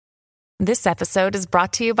This episode is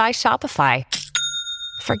brought to you by Shopify.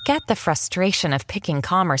 Forget the frustration of picking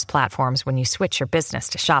commerce platforms when you switch your business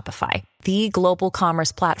to Shopify, the global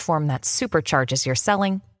commerce platform that supercharges your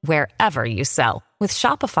selling wherever you sell. With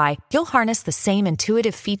Shopify, you'll harness the same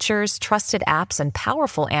intuitive features, trusted apps, and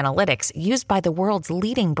powerful analytics used by the world's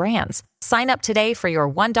leading brands. Sign up today for your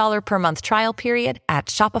 $1 per month trial period at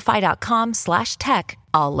shopify.com/tech,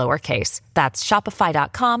 all lowercase. That's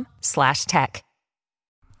shopify.com/tech.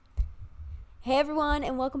 Hey everyone,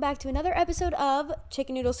 and welcome back to another episode of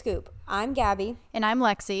Chicken Noodle Scoop. I'm Gabby. And I'm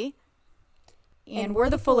Lexi. And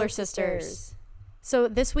we're the Fuller Sisters. So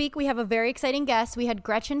this week we have a very exciting guest. We had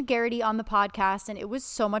Gretchen Geraghty on the podcast, and it was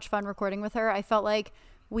so much fun recording with her. I felt like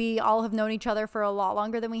we all have known each other for a lot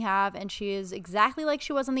longer than we have, and she is exactly like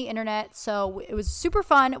she was on the internet. So it was super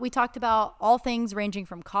fun. We talked about all things ranging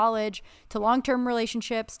from college to long-term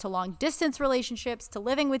relationships to long-distance relationships to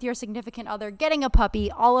living with your significant other, getting a puppy,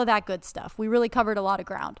 all of that good stuff. We really covered a lot of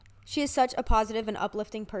ground. She is such a positive and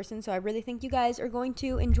uplifting person, so I really think you guys are going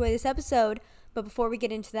to enjoy this episode. But before we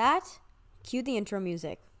get into that, cue the intro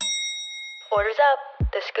music. Orders up.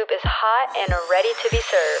 The scoop is hot and ready to be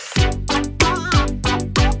served.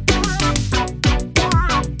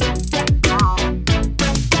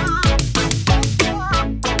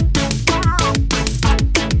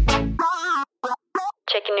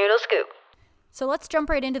 Chicken Noodle Scoop. So let's jump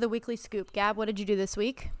right into the weekly scoop. Gab, what did you do this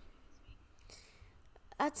week?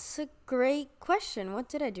 That's a great question. What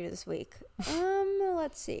did I do this week?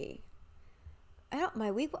 Let's see.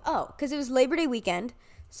 Because it was Labor Day weekend.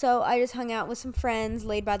 So I just hung out with some friends,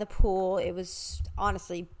 laid by the pool. It was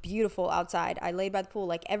honestly beautiful outside. I laid by the pool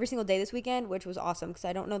like every single day this weekend, which was awesome because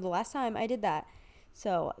I don't know the last time I did that.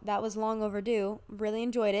 So that was long overdue. Really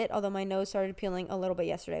enjoyed it, although my nose started peeling a little bit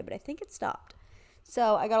yesterday, but I think it stopped.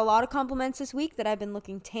 So I got a lot of compliments this week that I've been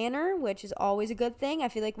looking tanner, which is always a good thing. I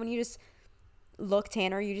feel like when you just look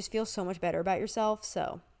tanner, you just feel so much better about yourself.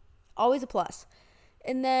 So always a plus.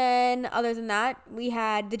 And then other than that,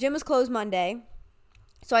 the gym was closed Monday.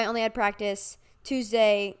 So I only had practice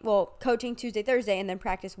coaching Tuesday, Thursday, and then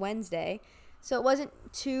practice Wednesday. So it wasn't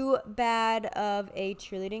too bad of a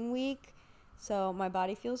cheerleading week. So my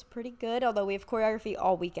body feels pretty good, although we have choreography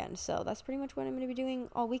all weekend. So that's pretty much what I'm going to be doing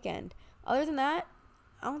all weekend. Other than that,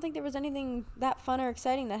 I don't think there was anything that fun or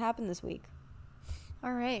exciting that happened this week.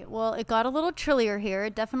 All right. Well, it got a little chillier here.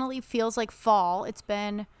 It definitely feels like fall. It's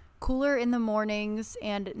been cooler in the mornings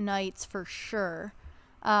and nights for sure.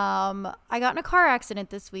 I got in a car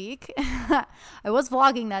accident this week. I was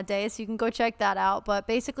vlogging that day, so you can go check that out. But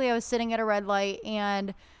basically, I was sitting at a red light,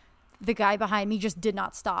 and the guy behind me just did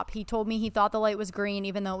not stop. He told me he thought the light was green,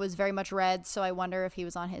 even though it was very much red. So I wonder if he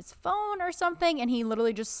was on his phone or something. And he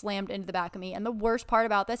literally just slammed into the back of me. And the worst part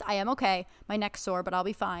about this, I am okay. My neck's sore, but I'll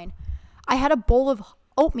be fine. I had a bowl of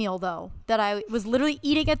oatmeal, though, that I was literally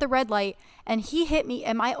eating at the red light. And he hit me,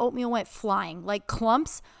 and my oatmeal went flying. Like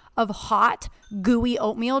clumps of hot, gooey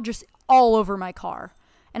oatmeal just all over my car.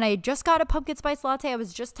 And I had just got a pumpkin spice latte. I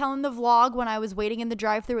was just telling the vlog when I was waiting in the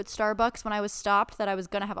drive-thru at Starbucks when I was stopped that I was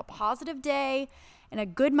going to have a positive day and a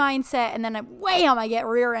good mindset. And then, wham, I get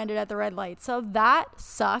rear-ended at the red light. So that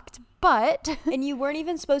sucked. But and you weren't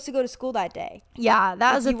even supposed to go to school that day. Yeah,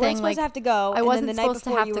 that was the thing. You weren't supposed to have to go. I wasn't and then the supposed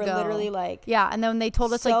night before, to have to go. Literally like, yeah. And then they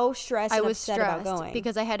told us so stressed. I and was upset stressed about going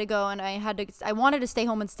because I had to go, and I wanted to stay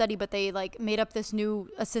home and study, but they like made up this new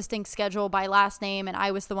assisting schedule by last name, and I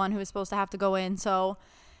was the one who was supposed to have to go in. So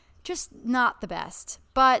just not the best.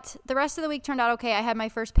 But the rest of the week turned out okay. I had my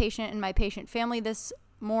first patient in my patient family this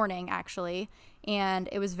morning, actually, and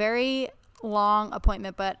it was very long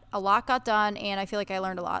appointment, but a lot got done, and I feel like I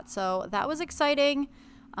learned a lot. So that was exciting.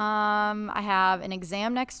 I have an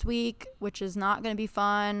exam next week, which is not going to be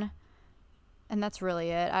fun, and that's really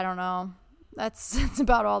it. I don't know. That's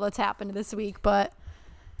about all that's happened this week, but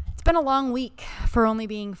it's been a long week for only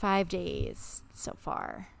being 5 days so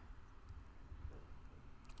far.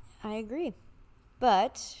 I agree.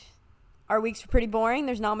 But our weeks were pretty boring.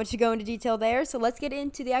 There's not much to go into detail there. So let's get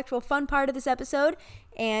into the actual fun part of this episode.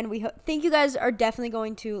 And we think you guys are definitely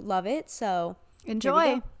going to love it. So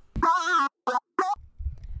enjoy.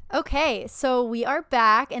 Okay, so we are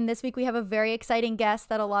back. And this week we have a very exciting guest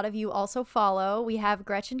that a lot of you also follow. We have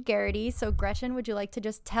Gretchen Geraghty. So Gretchen, would you like to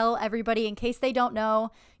just tell everybody, in case they don't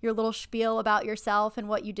know, your little spiel about yourself and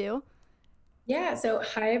what you do? Yeah, so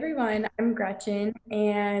hi everyone, I'm Gretchen,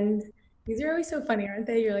 and these are always so funny, aren't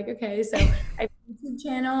they? You're like, okay, so I have a YouTube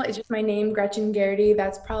channel. It's just my name, Gretchen Geraghty.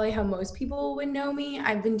 That's probably how most people would know me.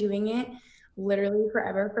 I've been doing it literally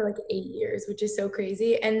forever for like 8 years, which is so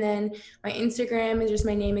crazy. And then my Instagram is just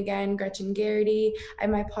my name again, Gretchen Garrity. I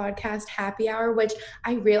have my podcast Happy Hour, which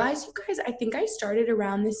I realized, you guys, I think I started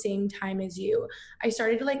around the same time as you. I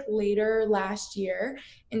started like later last year.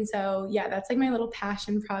 And so, yeah, that's like my little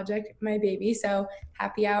passion project, my baby. So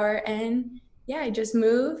Happy Hour. And yeah, I just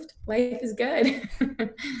moved. Life is good.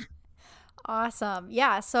 Awesome.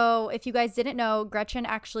 Yeah. So if you guys didn't know, Gretchen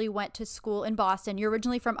actually went to school in Boston. You're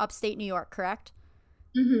originally from upstate New York, correct?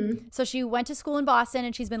 Mm-hmm. So she went to school in Boston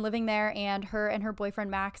and she's been living there, and her boyfriend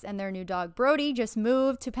Max and their new dog Brody just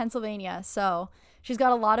moved to Pennsylvania. So she's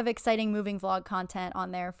got a lot of exciting moving vlog content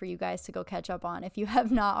on there for you guys to go catch up on if you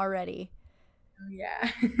have not already. Oh,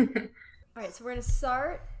 yeah. All right, so we're going to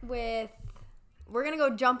start with, we're going to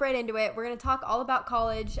go jump right into it. We're going to talk all about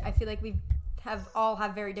college. I feel like we all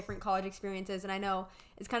have very different college experiences, and I know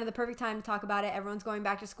it's kind of the perfect time to talk about it. Everyone's going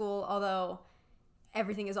back to school, although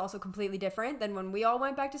everything is also completely different than when we all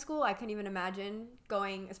went back to school. I couldn't even imagine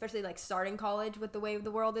going, especially like starting college with the way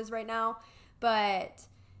the world is right now. But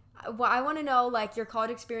I want to know like your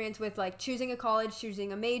college experience with like choosing a college,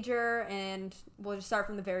 choosing a major, and we'll just start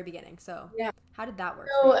from the very beginning. So Yeah. How did that work?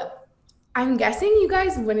 So I'm guessing you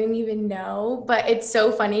guys wouldn't even know, but it's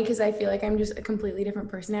so funny because I feel like I'm just a completely different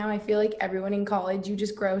person now. I feel like everyone in college, you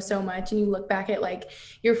just grow so much, and you look back at like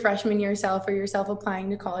your freshman year self or yourself applying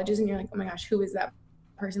to colleges and you're like, oh my gosh, who is that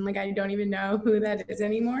person? Like, I don't even know who that is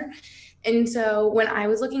anymore. And so when I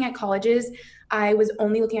was looking at colleges, I was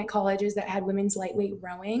only looking at colleges that had women's lightweight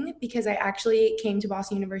rowing because I actually came to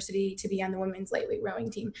Boston University to be on the women's lightweight rowing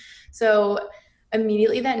team. So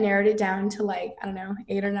immediately that narrowed it down to like, I don't know,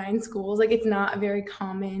 8 or 9 schools. Like, it's not a very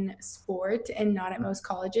common sport and not at most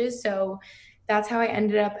colleges. So that's how I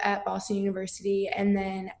ended up at Boston University. And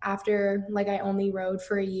then after, like, I only rowed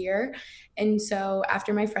for a year. And so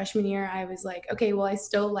after my freshman year, I was like, okay, well, I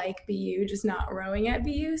still like BU, just not rowing at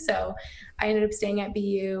BU. So I ended up staying at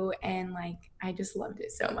BU, and like, I just loved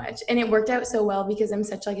it so much. And it worked out so well because I'm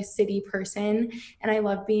such like a city person and I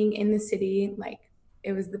love being in the city. Like,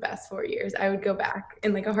 it was the best 4 years. I would go back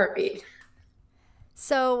in like a heartbeat.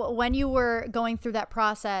 So when you were going through that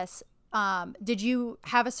process, did you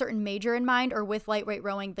have a certain major in mind, or with lightweight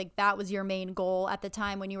rowing, like that was your main goal at the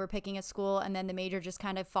time when you were picking a school, and then the major just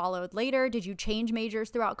kind of followed later? Did you change majors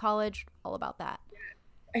throughout college? All about that.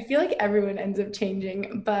 I feel like everyone ends up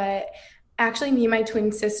changing, but actually me and my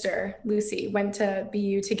twin sister, Lucy, went to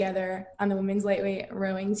BU together on the women's lightweight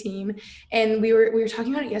rowing team. And we were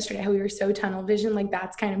talking about it yesterday, how we were so tunnel vision, like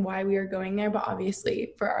that's kind of why we were going there. But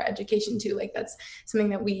obviously for our education too, like that's something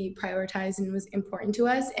that we prioritized and was important to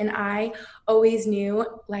us. And I always knew,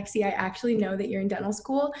 Lexi, I actually know that you're in dental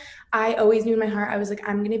school. I always knew in my heart, I was like,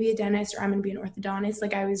 I'm going to be a dentist or I'm going to be an orthodontist.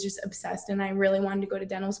 Like, I was just obsessed and I really wanted to go to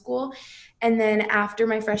dental school. And then after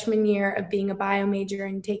my freshman year of being a bio major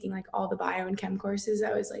and taking like all the bio and chem courses,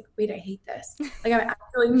 I was like, wait, I hate this. Like, I'm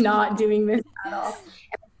actually not doing this at all.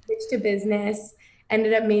 And I switched to business,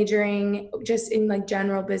 ended up majoring just in like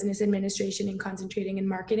general business administration and concentrating in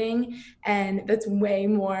marketing. And that's way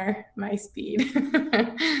more my speed.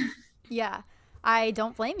 Yeah. I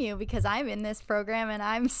don't blame you, because I'm in this program and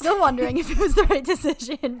I'm still wondering if it was the right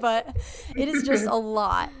decision, but it is just a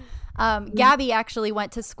lot. Gabby actually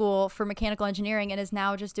went to school for mechanical engineering and is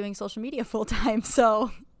now just doing social media full time.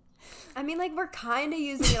 So, I mean, like, we're kind of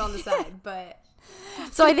using it on the side, but.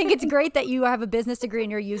 So I think it's great that you have a business degree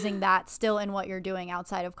and you're using that still in what you're doing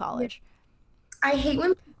outside of college. I hate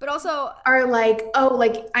when But also, are like, oh,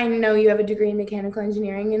 like, I know you have a degree in mechanical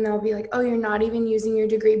engineering, and they'll be like, oh, you're not even using your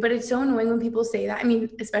degree. But it's so annoying when people say that. I mean,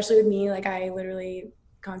 especially with me, like, I literally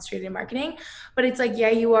concentrated in marketing, but it's like, yeah,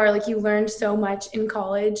 you are, like, you learned so much in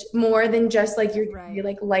college, more than just like your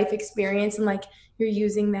like life experience, and like you're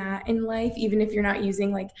using that in life, even if you're not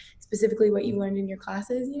using like specifically what you learned in your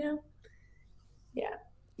classes, you know?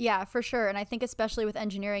 Yeah, for sure. And I think especially with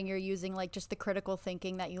engineering, you're using like just the critical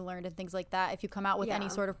thinking that you learned and things like that if you come out with any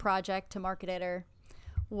sort of project to market it or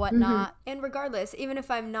whatnot. And regardless, even if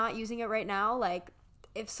I'm not using it right now, like,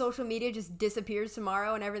 if social media just disappears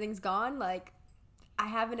tomorrow and everything's gone, like, I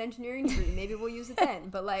have an engineering degree. Maybe we'll use it then.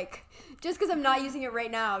 But like, just because I'm not using it right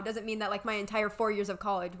now doesn't mean that like my entire 4 years of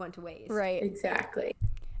college went to waste. Right. Exactly.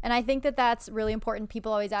 And I think that that's really important.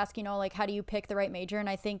 People always ask, you know, like, how do you pick the right major? And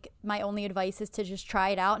I think my only advice is to just try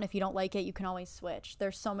it out. And if you don't like it, you can always switch.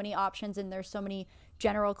 There's so many options and there's so many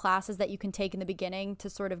general classes that you can take in the beginning to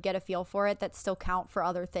sort of get a feel for it that still count for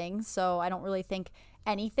other things. So I don't really think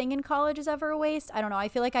anything in college is ever a waste. I don't know. I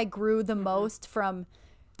feel like I grew the most from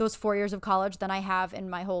those 4 years of college than I have in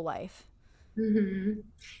my whole life. Did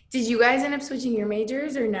you guys end up switching your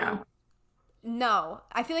majors or no? No.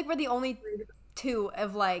 I feel like we're the only two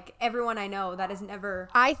of like everyone I know that has never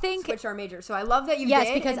switched our major. So I love that you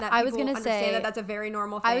did. Because and that I was going to say that that's a very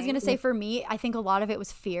normal thing. I was going to say for me, I think a lot of it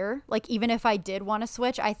was fear. Like even if I did want to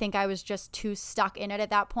switch, I think I was just too stuck in it at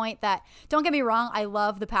that point that, don't get me wrong, I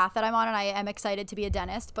love the path that I'm on and I am excited to be a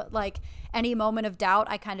dentist, but like any moment of doubt,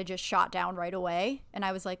 I kind of just shot down right away. And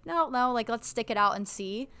I was like, no, like let's stick it out and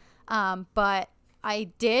see. But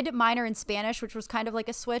I did minor in Spanish, which was kind of like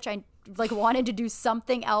a switch. I like wanted to do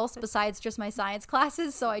something else besides just my science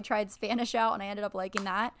classes, so I tried Spanish out and I ended up liking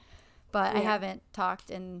that. But I haven't talked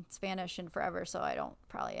in Spanish in forever, so I don't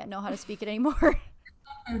probably know how to speak it anymore.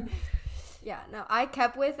 Yeah, no, I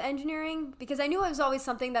kept with engineering because I knew it was always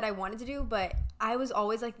something that I wanted to do, but I was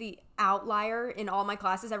always like the outlier in all my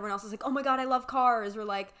classes. Everyone else was like, oh my God, I love cars, or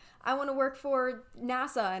like, I want to work for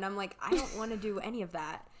NASA, and I'm like, I don't want to do any of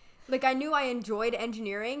that. Like, I knew I enjoyed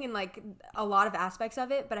engineering and, like, a lot of aspects of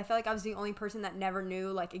it, but I felt like I was the only person that never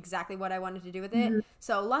knew, like, exactly what I wanted to do with it.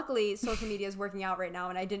 So, luckily, social media is working out right now,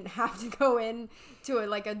 and I didn't have to go in to,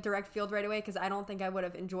 a direct field right away because I don't think I would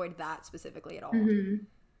have enjoyed that specifically at all.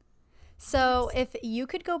 So, if you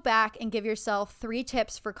could go back and give yourself 3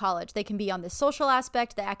 tips for college, they can be on the social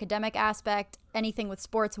aspect, the academic aspect, anything with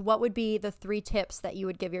sports, what would be the 3 tips that you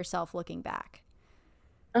would give yourself looking back?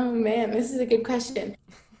 Oh, man, this is a good question.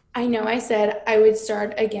 I know I said I would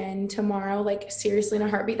start again tomorrow, like seriously in a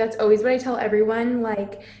heartbeat. That's always what I tell everyone.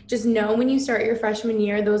 Like, just know when you start your freshman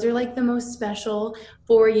year, those are like the most special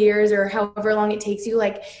 4 years or however long it takes you.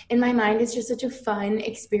 Like in my mind, it's just such a fun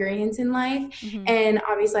experience in life. And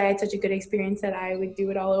obviously I had such a good experience that I would do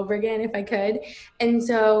it all over again if I could. And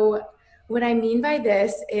so what I mean by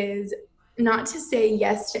this is not to say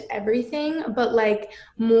yes to everything, but like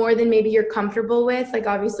more than maybe you're comfortable with, like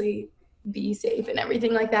obviously be safe and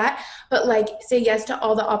everything like that, but like say yes to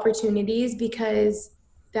all the opportunities, because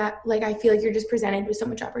that, like, I feel like you're just presented with so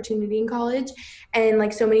much opportunity in college and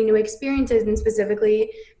like so many new experiences. And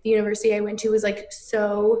specifically the university I went to was like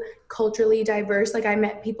so culturally diverse. Like I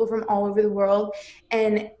met people from all over the world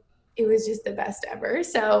and it was just the best ever.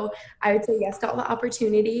 So I would say yes to all the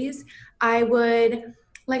opportunities. I would,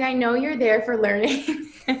 like, I know you're there for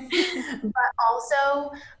learning, but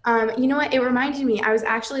also, you know what? It reminded me, I was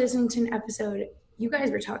actually listening to an episode you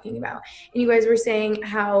guys were talking about, and you guys were saying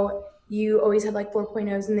how you always had like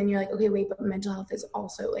 4.0s, and then you're like, okay, wait, but mental health is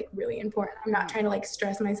also like really important. I'm not trying to like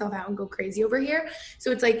stress myself out and go crazy over here.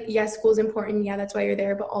 So it's like, yes, school's important. Yeah, that's why you're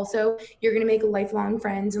there, but also you're going to make lifelong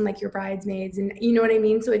friends and like your bridesmaids, and you know what I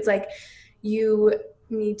mean? So it's like, you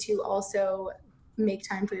need to also make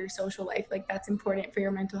time for your social life. Like that's important for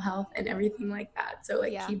your mental health and everything like that. So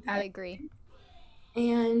like keep that. I agree.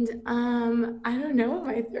 And I don't know what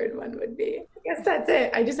my third one would be. I guess that's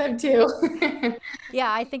it. I just have 2.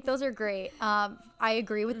 Yeah, I think those are great. I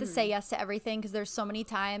agree with the say yes to everything, because there's so many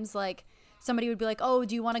times like somebody would be like, oh,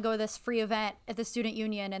 do you want to go to this free event at the student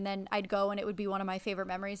union? And then I'd go and it would be one of my favorite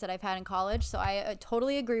memories that I've had in college. So I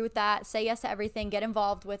totally agree with that. Say yes to everything. Get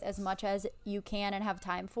involved with as much as you can and have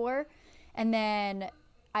time for. And then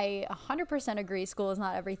I 100% agree, school is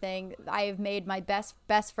not everything. I've made my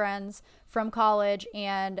best friends from college,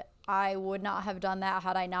 and I would not have done that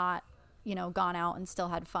had I not, gone out and still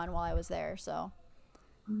had fun while I was there. So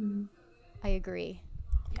I agree.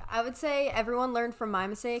 Yeah, I would say everyone learned from my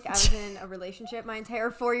mistake. I was in a relationship my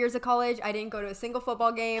entire 4 years of college. I didn't go to a single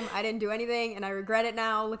football game. I didn't do anything, and I regret it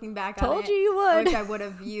now looking back on it. Told you you would. I wish I would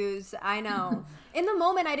have used. I know. In the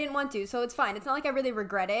moment, I didn't want to, so it's fine. It's not like I really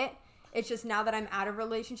regret it. It's just now that I'm out of a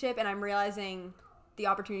relationship and I'm realizing the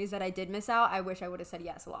opportunities that I did miss out, I wish I would have said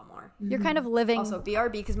yes a lot more. You're kind of living... Also,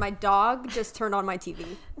 BRB, because my dog just turned on my TV.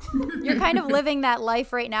 You're kind of living that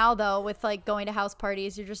life right now, though, with, like, going to house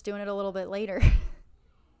parties. You're just doing it a little bit later.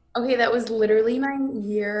 Okay, that was literally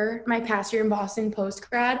my past year in Boston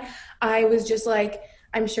post-grad. I was just like...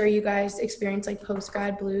 I'm sure you guys experience like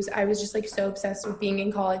post-grad blues. I was just like so obsessed with being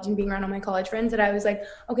in college and being around all my college friends that I was like,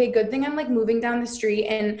 okay, good thing I'm like moving down the street.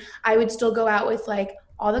 And I would still go out with like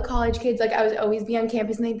all the college kids. Like I would always be on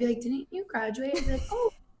campus and they'd be like, didn't you graduate? I'd be like,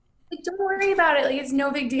 oh, like, don't worry about it. Like it's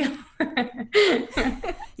no big deal.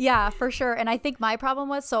 Yeah, for sure. And I think my problem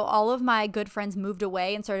was, so all of my good friends moved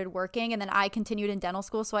away and started working, and then I continued in dental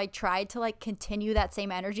school. So I tried to like continue that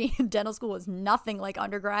same energy. Dental school was nothing like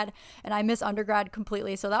undergrad, and I miss undergrad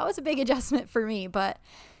completely. So that was a big adjustment for me. But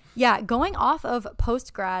yeah, going off of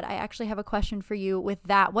post-grad, I actually have a question for you with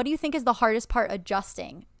that. What do you think is the hardest part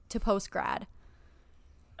adjusting to post-grad?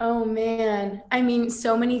 Oh man, I mean,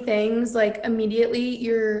 so many things. Like immediately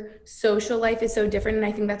your social life is so different, and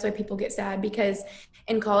I think that's why people get sad, because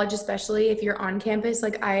in college, especially if you're on campus,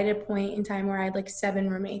 like I had a point in time where I had like 7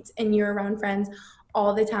 roommates and you're around friends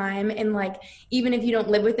all the time. And like, even if you don't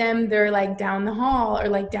live with them, they're like down the hall or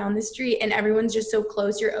like down the street, and everyone's just so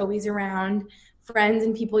close. You're always around friends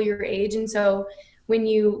and people your age. And so when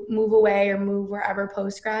you move away or move wherever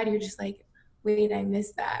post grad, you're just like, wait, I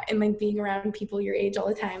miss that. And like being around people your age all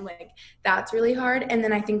the time, like that's really hard. And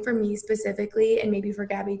then I think for me specifically, and maybe for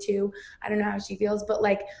Gabby too, I don't know how she feels, but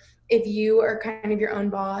like if you are kind of your own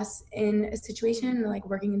boss in a situation, like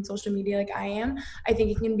working in social media like I am, I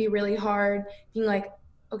think it can be really hard being like,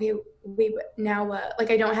 okay, wait, but now what?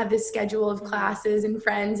 Like I don't have this schedule of classes and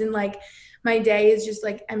friends, and like my day is just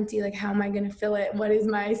like empty. Like how am I going to fill it? What is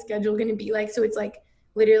my schedule going to be like? So it's like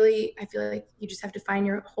literally, I feel like you just have to find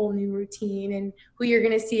your whole new routine and who you're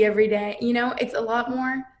going to see every day. You know, it's a lot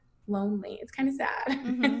more lonely. It's kind of sad.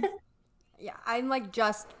 Mm-hmm. Yeah, I'm like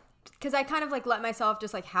just because I kind of like let myself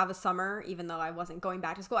just like have a summer, even though I wasn't going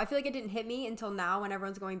back to school. I feel like it didn't hit me until now when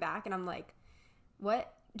everyone's going back, and I'm like,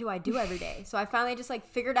 what do I do every day? So I finally just like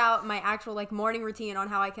figured out my actual like morning routine on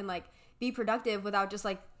how I can like be productive without just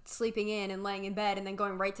like sleeping in and laying in bed and then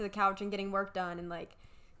going right to the couch and getting work done, and like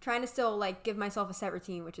trying to still like give myself a set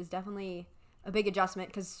routine, which is definitely a big adjustment,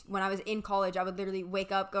 because when I was in college, I would literally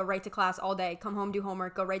wake up, go right to class all day, come home, do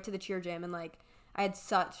homework, go right to the cheer gym, and like I had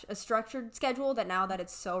such a structured schedule that now that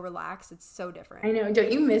it's so relaxed, it's so different. I know.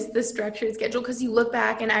 Don't you miss the structured schedule? Because you look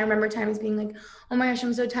back, and I remember times being like, oh my gosh,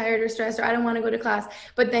 I'm so tired or stressed, or I don't want to go to class.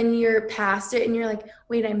 But then you're past it and you're like,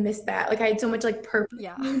 wait, I missed that. Like I had so much like purpose.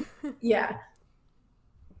 Yeah. Yeah.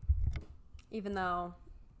 Even though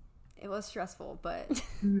it was stressful, but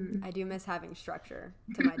I do miss having structure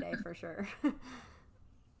to my day for sure.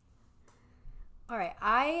 All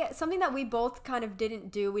right, something that we both kind of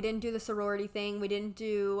didn't do. We didn't do the sorority thing.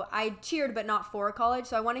 I cheered, but not for college.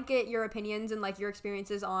 So I want to get your opinions and like your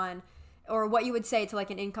experiences on, or what you would say to like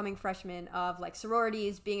an incoming freshman of like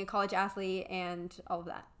sororities, being a college athlete, and all of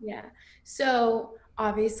that. Yeah. So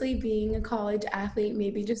obviously being a college athlete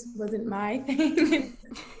maybe just wasn't my thing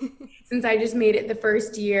since I just made it the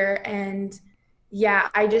first year. And yeah,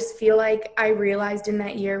 I just feel like I realized in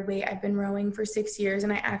that year, wait, I've been rowing for 6 years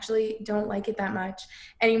and I actually don't like it that much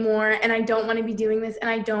anymore. And I don't want to be doing this. And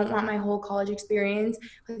I don't want my whole college experience.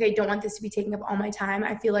 Like, I don't want this to be taking up all my time.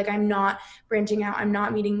 I feel like I'm not branching out. I'm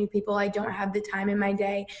not meeting new people. I don't have the time in my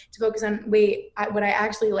day to focus on, what I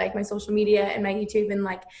actually like, my social media and my YouTube. And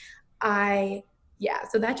like,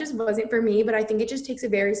 so that just wasn't for me, but I think it just takes a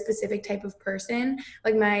very specific type of person.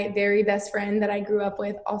 Like my very best friend that I grew up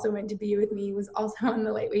with also went to BU with me, was also on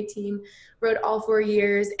the lightweight team, rowed all 4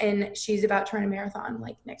 years, and she's about to run a marathon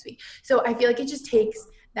like next week. So I feel like it just takes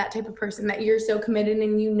that type of person that you're so committed,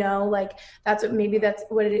 and you know, like that's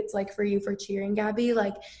what it's like for you for cheering, Gabby.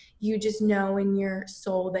 Like you just know in your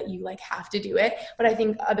soul that you like have to do it. But I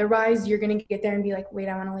think otherwise you're going to get there and be like, wait,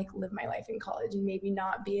 I want to like live my life in college and maybe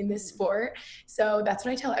not be in this sport. So that's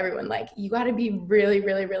what I tell everyone. Like you got to be really,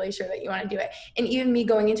 really, really sure that you want to do it. And even me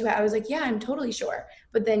going into it, I was like, yeah, I'm totally sure.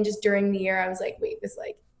 But then just during the year, I was like, wait, this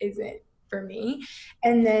like isn't for me.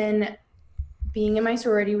 And then being in my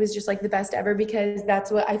sorority was just like the best ever, because that's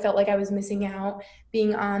what I felt like I was missing out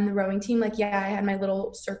being on the rowing team. Like, yeah, I had my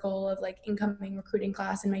little circle of like incoming recruiting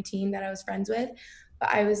class in my team that I was friends with. But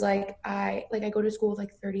I was like, I go to school with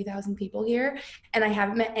like 30,000 people here, and I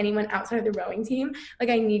haven't met anyone outside of the rowing team. Like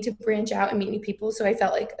I need to branch out and meet new people. So I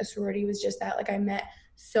felt like a sorority was just that. Like I met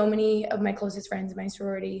so many of my closest friends in my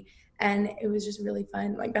sorority, and it was just really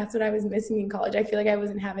fun. Like that's what I was missing in college. I feel like I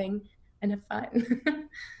wasn't having enough fun.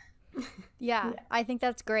 Yeah, I think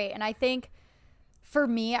that's great. And I think for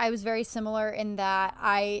me, I was very similar in that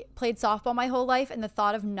I played softball my whole life, and the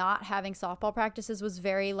thought of not having softball practices was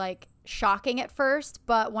very like shocking at first.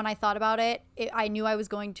 But when I thought about it, I knew I was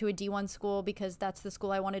going to a D1 school because that's the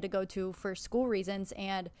school I wanted to go to for school reasons,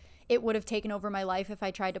 and it would have taken over my life if I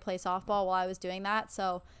tried to play softball while I was doing that.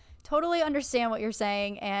 So totally understand what you're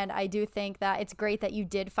saying, and I do think that it's great that you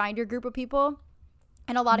did find your group of people.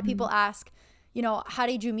 And a lot of people ask, you know, how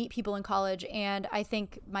did you meet people in college? And I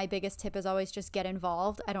think my biggest tip is always just get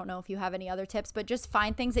involved. I don't know if you have any other tips, but just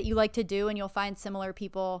find things that you like to do, and you'll find similar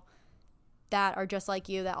people that are just like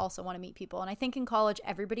you that also want to meet people. And I think in college,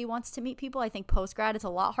 everybody wants to meet people. I think post-grad, it's a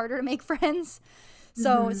lot harder to make friends.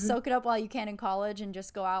 So soak it up while you can in college, and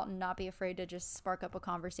just go out and not be afraid to just spark up a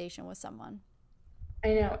conversation with someone.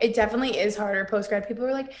 I know. It definitely is harder post-grad. People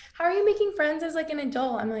are like, how are you making friends as like an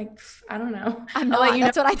adult? I'm like, I don't know. I'm not.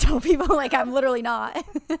 That's what I tell people. Like, I'm literally not.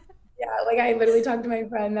 Yeah, like I literally talked to my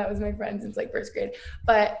friend that was my friend since like first grade.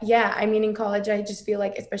 But yeah, I mean, in college, I just feel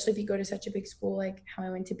like, especially if you go to such a big school, like how I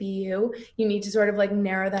went to BU, you need to sort of like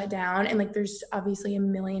narrow that down. And like there's obviously a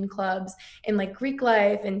million clubs and like Greek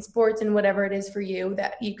life and sports and whatever it is for you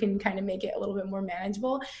that you can kind of make it a little bit more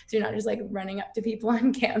manageable. So you're not just like running up to people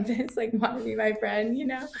on campus, like, want to be my friend, you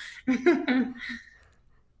know?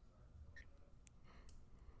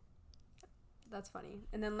 That's funny.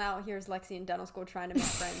 And then now here's Lexi in dental school trying to make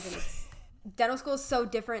friends, and it's dental school is so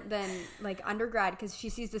different than like undergrad because she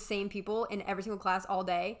sees the same people in every single class all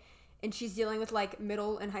day, and she's dealing with like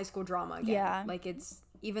middle and high school drama again. Yeah. Like it's,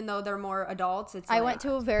 even though they're more adults, it's I like, went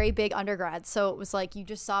to a very big undergrad, so it was like you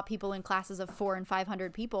just saw people in classes of 400 and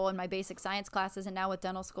 500 people in my basic science classes, and now with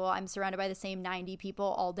dental school, I'm surrounded by the same 90 people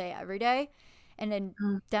all day, every day. And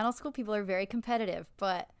in dental school, people are very competitive,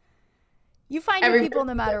 but you find your people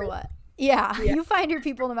no matter what. Yeah, you find your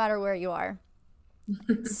people no matter where you are.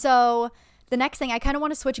 So the next thing, I kind of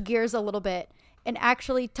want to switch gears a little bit and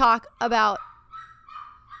actually talk about,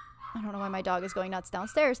 I don't know why my dog is going nuts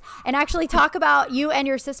downstairs, and actually talk about you and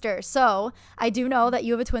your sister. So I do know that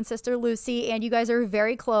you have a twin sister, Lucy, and you guys are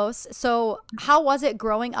very close. So how was it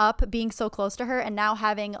growing up being so close to her and now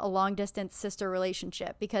having a long distance sister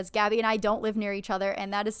relationship? Because Gabby and I don't live near each other,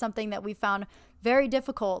 and that is something that we found very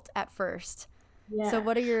difficult at first. Yeah. So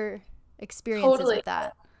what are your experiences with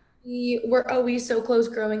that? We were always so close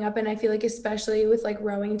growing up, and I feel like especially with like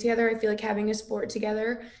rowing together, I feel like having a sport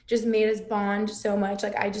together just made us bond so much.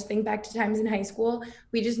 Like I just think back to times in high school,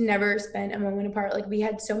 we just never spent a moment apart. Like we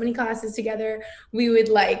had so many classes together, we would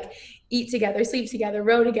like eat together, sleep together,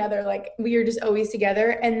 row together, like we were just always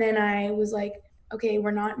together. And then I was like, okay,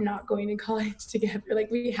 we're not going to college together.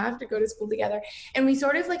 Like we have to go to school together. And we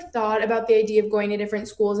sort of like thought about the idea of going to different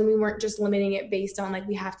schools, and we weren't just limiting it based on like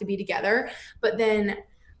we have to be together. But then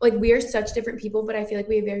like we are such different people, but I feel like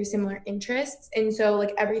we have very similar interests. And so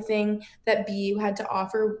like everything that BU had to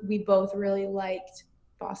offer, we both really liked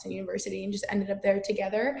Boston University and just ended up there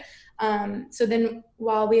together. So then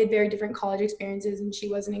while we had very different college experiences, and she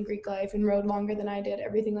wasn't in Greek life and rode longer than I did,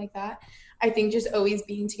 everything like that, I think just always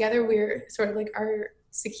being together, we're sort of like our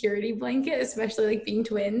security blanket, especially like being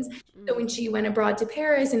twins. So when she went abroad to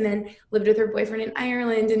Paris and then lived with her boyfriend in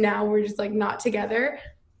Ireland, and now we're just like not together,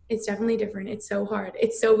 it's definitely different. It's so hard.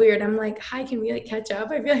 It's so weird. I'm like, hi, can we like catch up?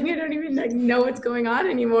 I feel like I don't even like know what's going on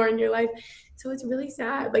anymore in your life. So it's really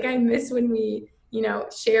sad. Like I miss when we, you know,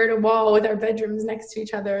 shared a wall with our bedrooms next to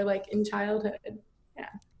each other, like in childhood. Yeah.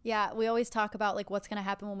 Yeah, we always talk about like what's going to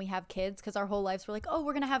happen when we have kids, because our whole lives we're like, oh,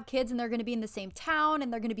 we're going to have kids and they're going to be in the same town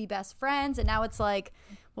and they're going to be best friends. And now it's like,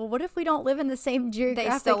 well, what if we don't live in the same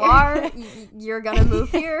geographic? They still are. You're going to move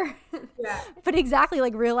here. Yeah. But exactly,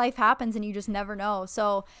 like real life happens and you just never know.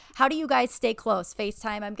 So how do you guys stay close?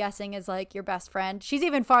 FaceTime, I'm guessing, is like your best friend. She's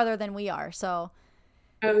even farther than we are, so.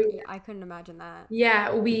 Oh, yeah. I couldn't imagine that.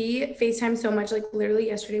 Yeah, we FaceTime so much. Like literally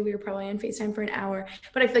yesterday, we were probably on FaceTime for an hour.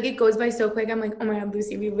 But I feel like it goes by so quick. I'm like, oh my God,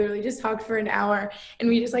 Lucy, we literally just talked for an hour, and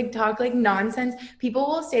we just like talk like nonsense. People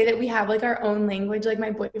will say that we have like our own language. Like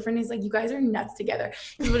my boyfriend is like, you guys are nuts together.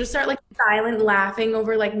 We'll just start like silent laughing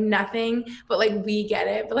over like nothing, but like we get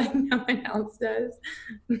it, but like no one else does.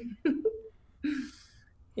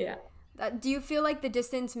 Yeah. Do you feel like the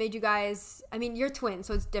distance made you guys, I mean, you're twins,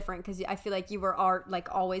 so it's different because I feel like you were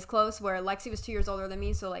like always close, where Lexi was 2 years older than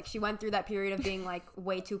me, so like she went through that period of being like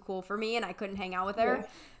way too cool for me and I couldn't hang out with her. Yeah.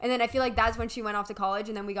 And then I feel like that's when she went off to college,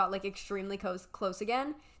 and then we got like extremely close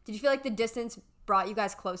again. Did you feel like the distance brought you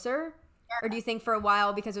guys closer? Yeah. Or do you think for a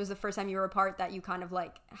while, because it was the first time you were apart, that you kind of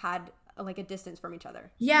like had like a distance from each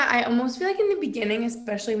other? Yeah, I almost feel like in the beginning,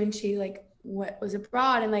 especially when she like was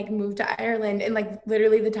abroad and like moved to Ireland, and like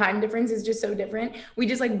literally the time difference is just so different. We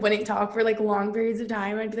just like wouldn't talk for like long periods of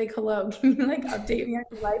time. I'd be like, hello, can you like update me on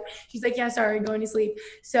your life? She's like, yeah, sorry, going to sleep.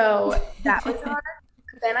 So that was hard.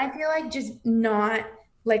 Then I feel like just not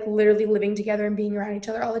like literally living together and being around each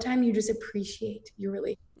other all the time, you just appreciate your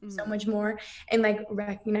relationship so much more, and like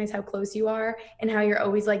recognize how close you are and how you're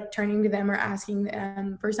always like turning to them or asking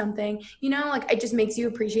them for something, you know, like it just makes you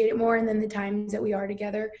appreciate it more. And then the times that we are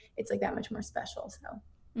together, it's like that much more special.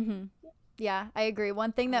 So yeah, I agree.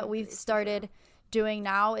 One thing that we've started doing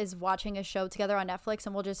now is watching a show together on Netflix,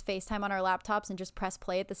 and we'll just FaceTime on our laptops and just press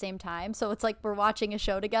play at the same time. So it's like we're watching a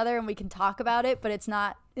show together and we can talk about it, but it's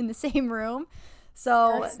not in the same room.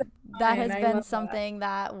 So that has been something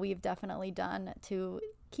that we've definitely done to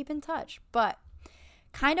keep in touch. But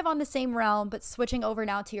kind of on the same realm, but switching over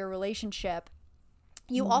now to your relationship,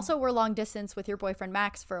 You also were long distance with your boyfriend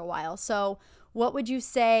Max for a while. So what would you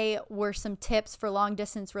say were some tips for long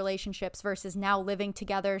distance relationships versus now living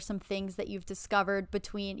together? Some things that you've discovered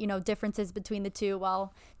between, differences between the two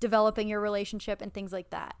while developing your relationship and things like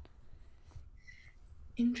that.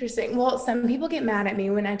 Interesting. Well, some people get mad at me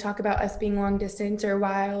when I talk about us being long distance, or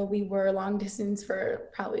while we were long distance for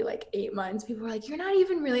probably like 8 months. People are like, you're not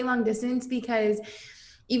even really long distance, because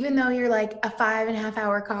even though you're like a 5.5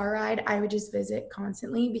 hour car ride, I would just visit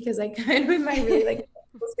constantly because I could with my really like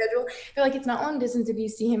schedule. I feel like it's not long distance if you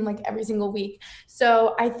see him like every single week.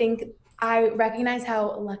 So I think I recognize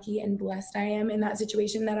how lucky and blessed I am in that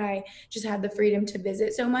situation, that I just had the freedom to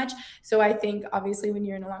visit so much. So I think obviously when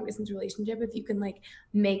you're in a long distance relationship, if you can like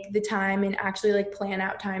make the time and actually like plan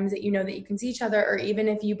out times that you know that you can see each other, or even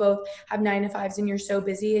if you both have 9 to 5s and you're so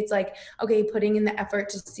busy, it's like, okay, putting in the effort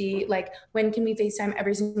to see like, when can we FaceTime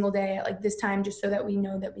every single day at like this time, just so that we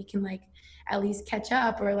know that we can like at least catch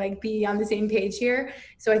up or like be on the same page here.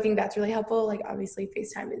 So I think that's really helpful. Like obviously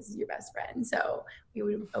FaceTime is your best friend. So we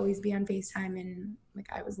would always be on FaceTime, and like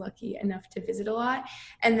I was lucky enough to visit a lot.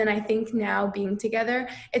 And then I think now being together,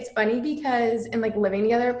 it's funny because in like living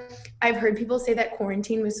together, I've heard people say that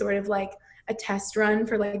quarantine was sort of like a test run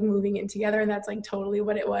for like moving in together, and that's like totally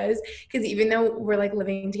what it was. Because even though we're like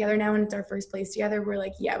living together now and it's our first place together, we're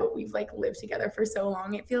like, yeah, but we've like lived together for so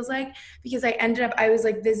long, it feels like. Because I was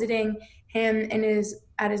like visiting him and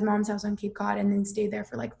at his mom's house on Cape Cod, and then stayed there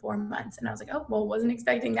for like 4 months, and I was like, oh well, wasn't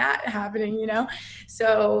expecting that happening,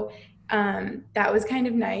 so that was kind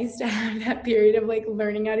of nice to have that period of like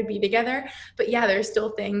learning how to be together. But yeah, there's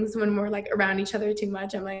still things when we're like around each other too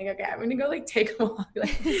much, I'm like, okay, I'm gonna go like take a walk,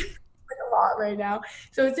 like a lot right now.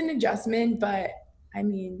 So it's an adjustment, but I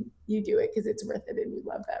mean, you do it because it's worth it and you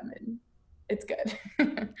love them and it's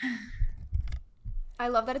good. I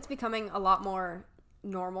love that it's becoming a lot more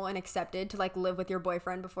normal and accepted to like live with your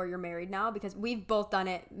boyfriend before you're married now, because we've both done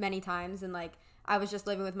it many times, and like I was just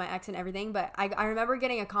living with my ex and everything. But I remember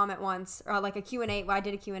getting a comment once, or like a Q&A. Well, I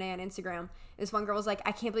did a Q&A on Instagram. This one girl was like,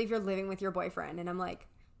 I can't believe you're living with your boyfriend. And I'm like,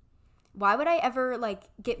 why would I ever like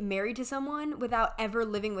get married to someone without ever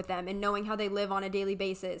living with them and knowing how they live on a daily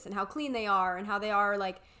basis and how clean they are and how they are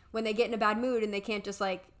like when they get in a bad mood and they can't just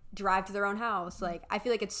like drive to their own house. Like I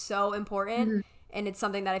feel like it's so important, and it's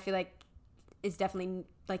something that I feel like is definitely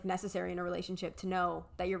like necessary in a relationship, to know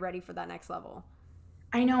that you're ready for that next level.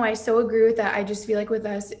 I know, I so agree with that. I just feel like with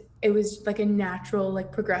us, it was like a natural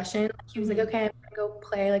like progression. He was like, okay, I'm gonna go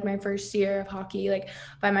play like my first year of hockey like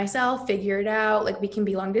by myself, figure it out. Like we can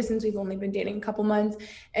be long distance. We've only been dating a couple months.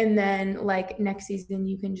 And then like next season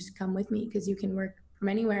you can just come with me because you can work from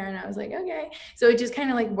anywhere. And I was like, okay. So it just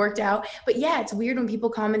kind of like worked out. But yeah, it's weird when people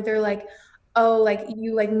comment, they're like, oh, like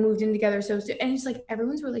you like moved in together so soon. And it's like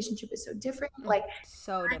everyone's relationship is so different, like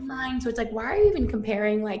so different. Mine. So it's like, why are you even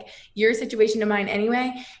comparing like your situation to mine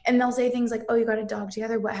anyway? And they'll say things like, oh, you got a dog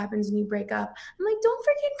together, what happens when you break up? I'm like, don't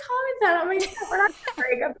freaking comment that on my stuff. We're not gonna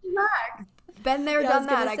break up. Relax. Been there, done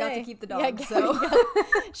that. I got to keep the dog. Yeah, so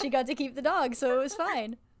she got to keep the dog, so it was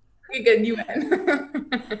fine. Good, you win.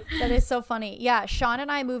 That is so funny. Yeah, Sean and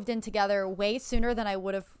I moved in together way sooner than I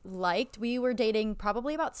would have liked. We were dating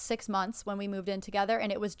probably about 6 months when we moved in together,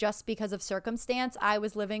 and it was just because of circumstance. I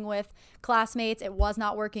was living with classmates. It was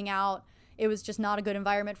not working out. It was just not a good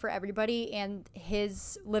environment for everybody, and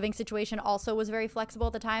his living situation also was very flexible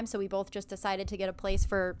at the time, so we both just decided to get a place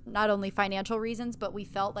for not only financial reasons, but we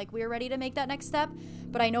felt like we were ready to make that next step.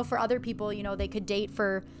 But I know for other people, they could date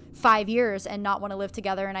for 5 years and not want to live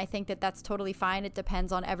together, and I think that that's totally fine. It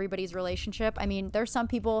depends on everybody's relationship. I mean, there's some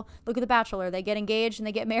people, look at The Bachelor, they get engaged and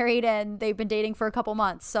they get married and they've been dating for a couple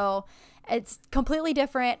months, so it's completely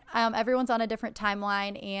different. Everyone's on a different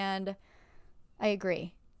timeline, and I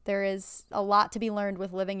agree. There is a lot to be learned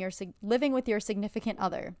with living with your significant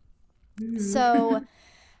other. So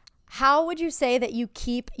how would you say that you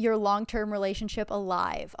keep your long-term relationship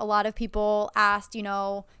alive? A lot of people asked,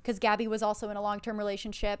 because Gabby was also in a long-term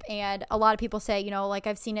relationship, and a lot of people say, like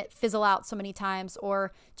I've seen it fizzle out so many times,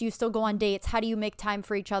 or do you still go on dates? How do you make time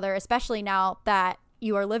for each other, especially now that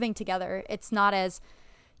you are living together? It's not as,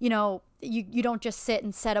 you don't just sit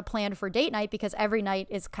and set a plan for date night, because every night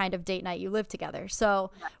is kind of date night. You live together. So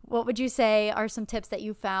what would you say are some tips that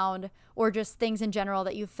you found, or just things in general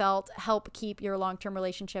that you felt help keep your long-term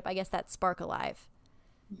relationship, I guess, that spark alive?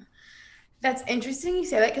 That's interesting you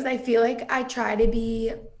say that, because I feel like I try to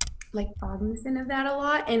be like cognizant of that a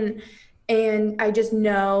lot. And And I just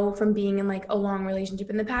know from being in like a long relationship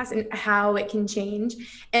in the past and how it can change.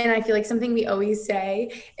 And I feel like something we always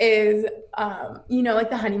say is, like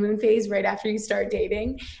the honeymoon phase right after you start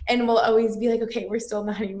dating. And we'll always be like, okay, we're still in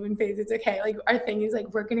the honeymoon phase. It's okay. Like our thing is like,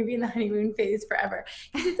 we're going to be in the honeymoon phase forever.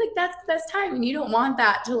 Because it's like, that's the best time. And you don't want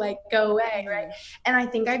that to like go away, right? And I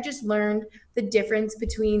think I've just learned the difference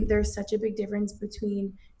between, there's such a big difference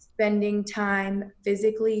between spending time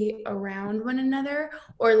physically around one another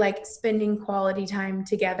or like spending quality time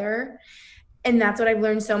together. And that's what I've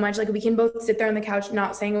learned so much. Like we can both sit there on the couch,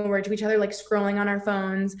 not saying a word to each other, like scrolling on our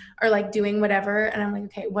phones or like doing whatever. And I'm like,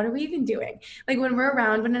 okay, what are we even doing? Like when we're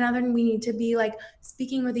around one another and we need to be like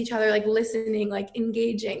speaking with each other, like listening, like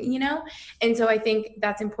engaging, And so I think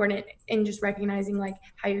that's important in just recognizing like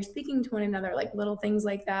how you're speaking to one another, like little things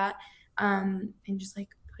like that. And just like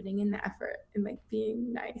putting in the effort and like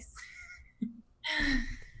being nice.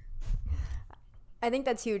 I think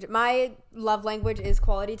that's huge. My love language is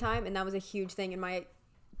quality time, and that was a huge thing in my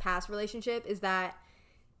past relationship is that,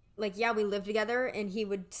 like, yeah, we lived together, and he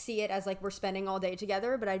would see it as, like, we're spending all day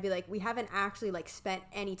together, but I'd be like, we haven't actually, like, spent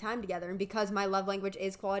any time together, and because my love language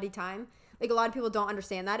is quality time, like, a lot of people don't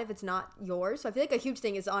understand that if it's not yours, so I feel like a huge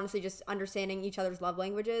thing is honestly just understanding each other's love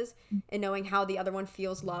languages and knowing how the other one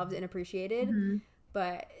feels loved and appreciated,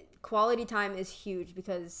 but quality time is huge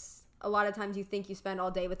because a lot of times you think you spend all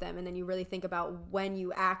day with them and then you really think about when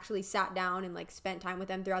you actually sat down and like spent time with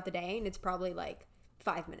them throughout the day, and it's probably like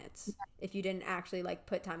 5 minutes if you didn't actually like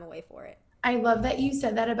put time away for it. I love that you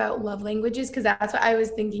said that about love languages because that's what I was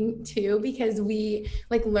thinking too, because we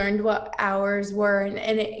like learned what ours were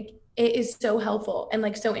and it is so helpful and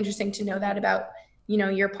like so interesting to know that about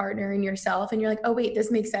your partner and yourself, and you're like, oh wait,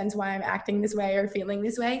 this makes sense why I'm acting this way or feeling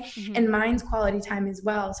this way. And mine's quality time as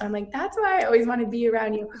well. So I'm like, that's why I always want to be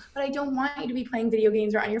around you, but I don't want you to be playing video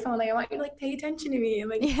games or on your phone. Like I want you to like pay attention to me and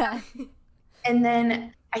like And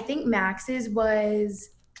then I think Max's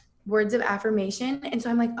was words of affirmation, and so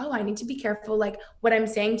I'm like, oh, I need to be careful like what I'm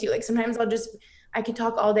saying to you. Like sometimes I could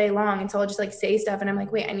talk all day long, and so I'll just like say stuff and I'm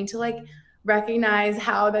like, wait, I need to like recognize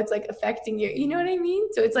how that's like affecting you, you know what I mean?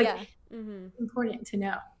 So it's like important to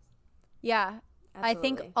know. Yeah. Absolutely. I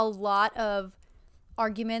think a lot of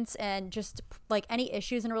arguments and just like any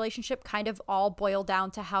issues in a relationship kind of all boil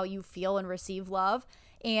down to how you feel and receive love.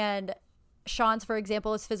 And Sean's, for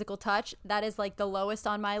example, is physical touch. That is like the lowest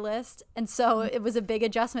on my list. And so it was a big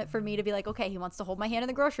adjustment for me to be like, okay, he wants to hold my hand in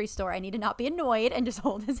the grocery store. I need to not be annoyed and just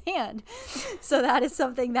hold his hand. So that is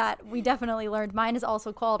something that we definitely learned. Mine is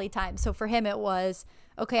also quality time. So for him, it was,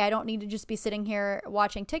 okay, I don't need to just be sitting here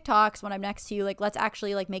watching TikToks when I'm next to you. Like, let's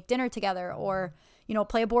actually like make dinner together or,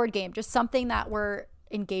 play a board game, just something that we're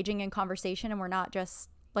engaging in conversation and we're not just,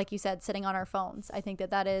 like you said, sitting on our phones. I think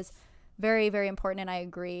that is very, very important, and I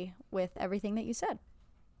agree with everything that you said.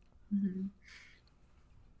 All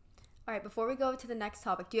right, before we go to the next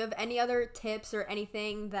topic, do you have any other tips or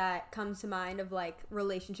anything that comes to mind of like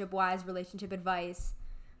relationship-wise, relationship advice,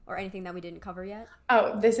 or anything that we didn't cover yet?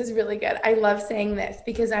 Oh, this is really good. I love saying this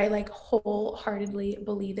because I like wholeheartedly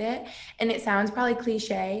believe it. And it sounds probably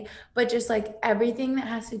cliche, but just like everything that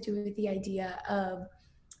has to do with the idea of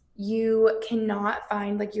you cannot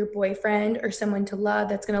find like your boyfriend or someone to love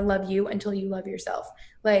that's going to love you until you love yourself.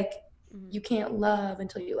 Like you can't love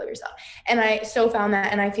until you love yourself. And I so found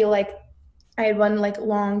that, and I feel like I had one like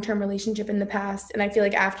long-term relationship in the past, and I feel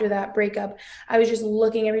like after that breakup, I was just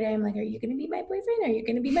looking every day. I'm like, are you going to be my boyfriend? Are you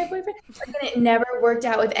going to be my boyfriend? And it never worked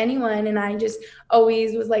out with anyone. And I just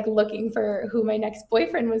always was like looking for who my next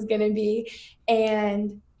boyfriend was going to be.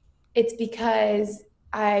 And it's because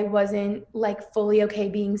I wasn't like fully okay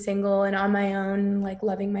being single and on my own, like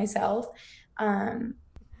loving myself. And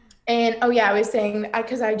oh yeah, I was saying,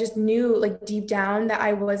 because I just knew like deep down that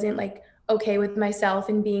I wasn't like okay with myself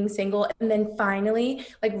and being single. And then finally,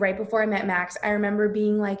 like right before I met Max, I remember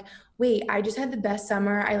being like, wait, I just had the best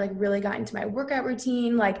summer. I like really got into my workout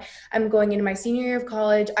routine. Like I'm going into my senior year of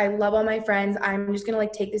college. I love all my friends. I'm just going to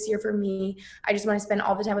like take this year for me. I just want to spend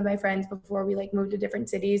all the time with my friends before we like move to different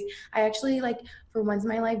cities. I actually like for once in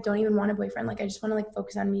my life, don't even want a boyfriend. Like I just want to like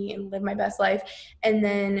focus on me and live my best life. And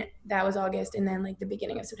then that was August. And then like the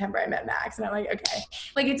beginning of September, I met Max, and I'm like, okay,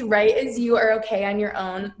 like it's right as you are okay on your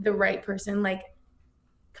own, the right person like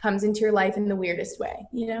comes into your life in the weirdest way,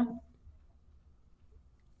 you know?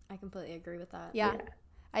 I completely agree with that. Yeah,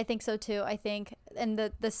 I think so too. I think, and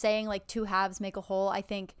the saying like two halves make a whole, I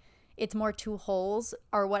think it's more two wholes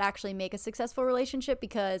are what actually make a successful relationship,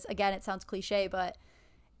 because again, it sounds cliche, but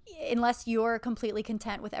unless you're completely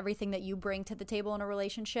content with everything that you bring to the table in a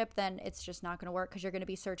relationship, then it's just not going to work, because you're going to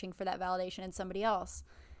be searching for that validation in somebody else.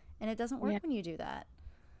 And it doesn't work when you do that.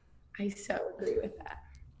 I so agree with that.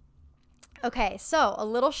 Okay, so a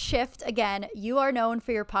little shift again. You are known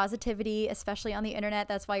for your positivity, especially on the internet.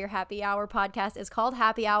 That's why your Happy Hour podcast is called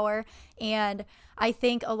Happy Hour. And I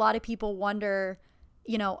think a lot of people wonder,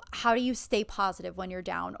 how do you stay positive when you're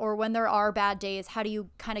down, or when there are bad days? How do you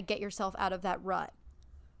kind of get yourself out of that rut?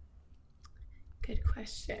 Good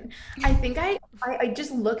question. I think I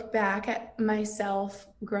just look back at myself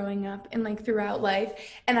growing up and like throughout life,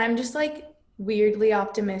 and I'm just like weirdly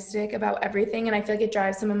optimistic about everything. And I feel like it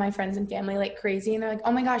drives some of my friends and family like crazy. And they're like,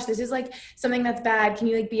 oh my gosh, this is like something that's bad. Can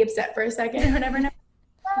you like be upset for a second or whatever? And I'm like,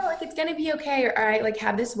 oh, like it's gonna be okay. Or I like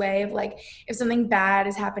have this way of like, if something bad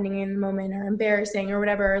is happening in the moment or embarrassing or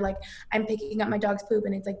whatever, like I'm picking up my dog's poop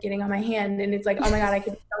and it's like getting on my hand and it's like, oh my God, I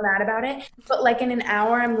could be so mad about it. But like in an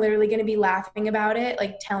hour, I'm literally gonna be laughing about it,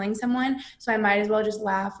 like telling someone. So I might as well just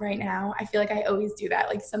laugh right now. I feel like I always do that.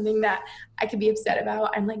 Like something that I could be upset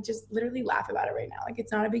about, I'm like just literally laugh about it right now. Like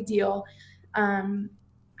it's not a big deal.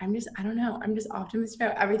 I don't know. I'm just optimistic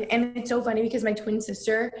about everything. And it's so funny because my twin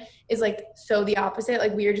sister is like so the opposite.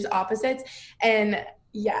 Like we are just opposites. And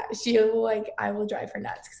yeah, she'll like, I will drive her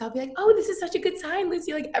nuts because I'll be like, oh, this is such a good sign,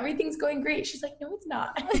 Lucy. Like everything's going great. She's like, no, it's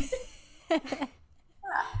not.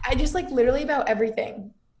 I just like literally about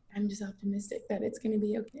everything. I'm just optimistic that it's going to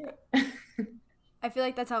be okay. I feel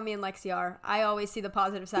like that's how me and Lexi are. I always see the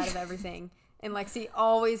positive side of everything. And Lexi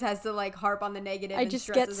always has to like harp on the negative. I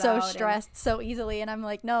just get so stressed so easily. And I'm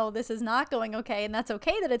like, no, this is not going okay. And that's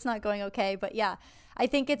okay that it's not going okay. But yeah, I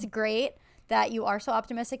think it's great that you are so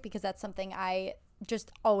optimistic, because that's something I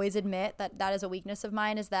just always admit that is a weakness of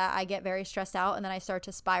mine, is that I get very stressed out and then I start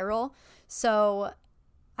to spiral. So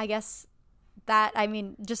I guess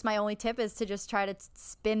just my only tip is to just try to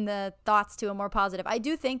spin the thoughts to a more positive. I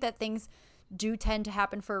do think that things do tend to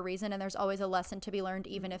happen for a reason, and there's always a lesson to be learned,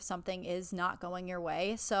 even if something is not going your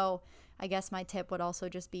way. So I guess my tip would also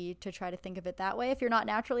just be to try to think of it that way if you're not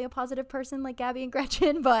naturally a positive person like Gabby and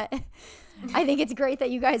Gretchen. But I think it's great that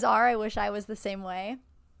you guys are. I wish I was the same way.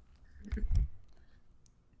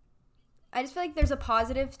 I just feel like there's a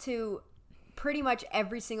positive to pretty much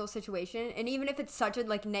every single situation. And even if it's such a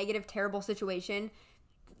like negative, terrible situation,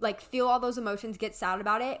 like feel all those emotions, get sad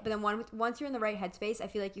about it, but then once you're in the right headspace, I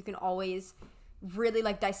feel like you can always really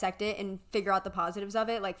like dissect it and figure out the positives of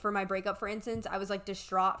it. Like for my breakup, for instance, I was like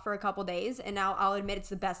distraught for a couple days, and now I'll admit it's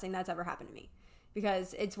the best thing that's ever happened to me,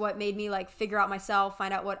 because it's what made me like figure out myself,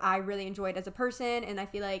 find out what I really enjoyed as a person. And I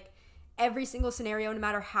feel like every single scenario, no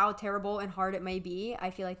matter how terrible and hard it may be, I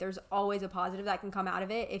feel like there's always a positive that can come out of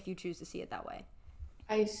it if you choose to see it that way.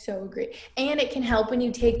 I so agree. And it can help when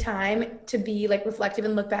you take time to be like reflective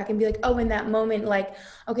and look back and be like, oh, in that moment, like,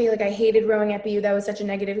 okay, like I hated rowing at BU. That was such a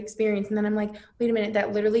negative experience. And then I'm like, wait a minute,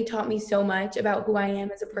 that literally taught me so much about who I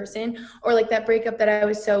am as a person. Or like that breakup that I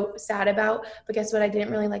was so sad about, but guess what? I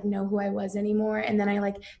didn't really like know who I was anymore. And then I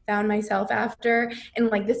like found myself after, and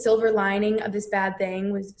like the silver lining of this bad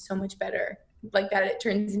thing was so much better. Like that it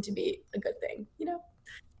turns into be a good thing, you know?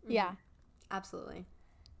 Yeah, absolutely.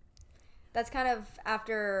 That's kind of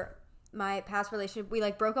after my past relationship. We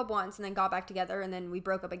like broke up once and then got back together, and then we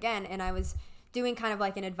broke up again. And I was doing kind of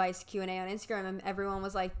like an advice Q&A on Instagram, and everyone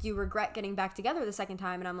was like, do you regret getting back together the second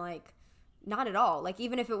time? And I'm like, not at all. Like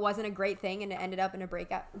even if it wasn't a great thing and it ended up in a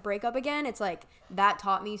breakup again, it's like that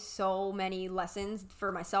taught me so many lessons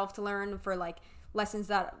for myself to learn, for like lessons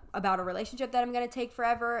that about a relationship that I'm going to take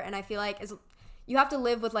forever. And I feel like you have to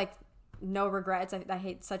live with like no regrets. I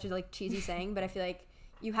hate such a like cheesy saying, but I feel like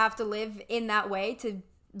you have to live in that way to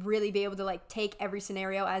really be able to like take every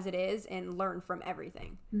scenario as it is and learn from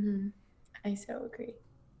everything. Mm-hmm. I so agree.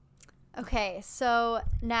 Okay, so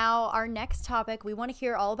now our next topic, we want to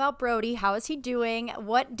hear all about Brody. How is he doing?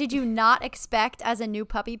 What did you not expect as a new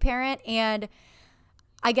puppy parent? And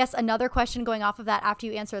I guess another question going off of that after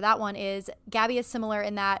you answer that one is, Gabby is similar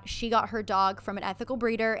in that she got her dog from an ethical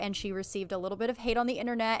breeder and she received a little bit of hate on the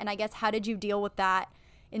internet. And I guess how did you deal with that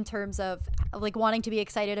in terms of like wanting to be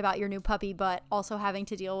excited about your new puppy, but also having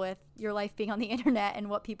to deal with your life being on the internet and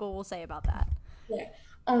what people will say about that? Yeah.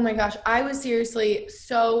 Oh my gosh. I was seriously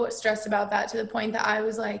so stressed about that, to the point that I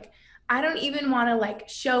was like, I don't even want to like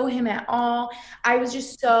show him at all. I was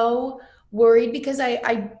just so worried because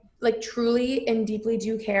I like truly and deeply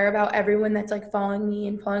do care about everyone that's like following me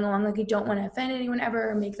and following along. Like I don't want to offend anyone ever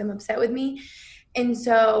or make them upset with me. And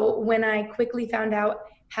so when I quickly found out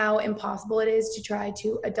how impossible it is to try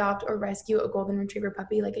to adopt or rescue a golden retriever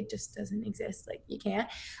puppy, like it just doesn't exist, like you can't.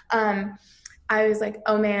 I was like,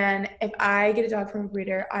 oh man, if I get a dog from a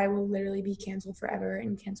breeder, I will literally be canceled forever,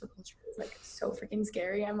 and cancel culture is like so freaking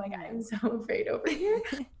scary. I'm like, I'm so afraid over here.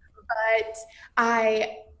 But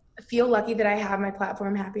I feel lucky that I have my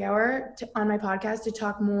platform Happy Hour on my podcast to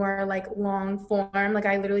talk more like long form. Like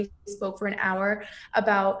I literally spoke for an hour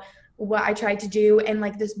about what I tried to do. And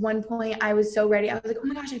like this one point I was so ready. I was like, oh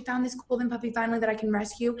my gosh, I found this golden puppy finally that I can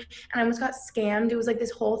rescue. And I almost got scammed. It was like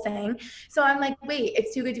this whole thing. So I'm like, wait,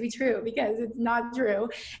 it's too good to be true because it's not true.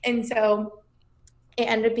 And so it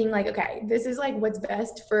ended up being like, okay, this is like what's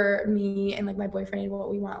best for me and like my boyfriend and what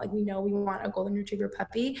we want. Like we know we want a golden retriever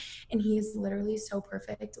puppy and he is literally so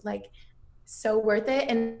perfect, like so worth it.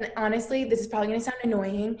 And honestly, this is probably gonna sound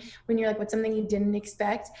annoying when you're like, what's something you didn't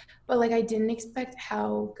expect? But like I didn't expect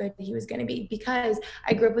how good he was gonna be because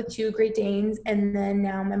I grew up with 2 Great Danes and then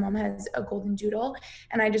now my mom has a golden doodle.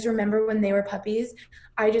 And I just remember when they were puppies,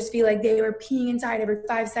 I just feel like they were peeing inside every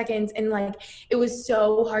 5 seconds and like it was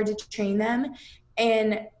so hard to train them.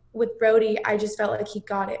 And with Brody, I just felt like he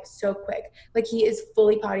got it so quick. Like he is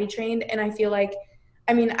fully potty trained. And I feel like,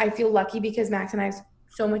 I feel lucky because Max and I have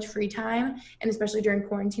so much free time. And especially during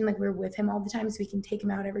quarantine, like we're with him all the time. So we can take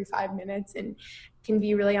him out every 5 minutes and can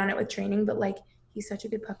be really on it with training. But like, he's such a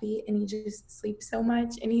good puppy and he just sleeps so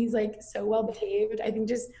much. And he's like so well behaved. I think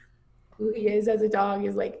just who he is as a dog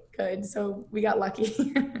is like good. So we got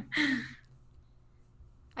lucky.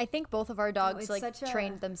 I think both of our dogs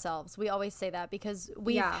trained themselves. We always say that because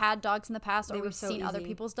we've had dogs in the past or we've seen other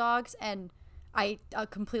people's dogs, and I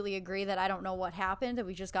completely agree that I don't know what happened, that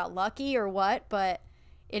we just got lucky or what, but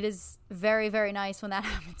it is very, very nice when that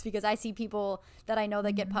happens because I see people that I know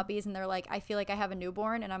that get puppies and they're like, I feel like I have a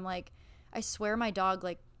newborn, and I'm like, I swear my dog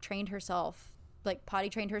like trained herself, like potty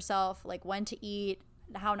trained herself, like when to eat,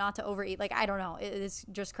 how not to overeat. Like, I don't know. It is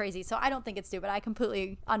just crazy. So I don't think it's stupid. I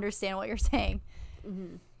completely understand what you're saying.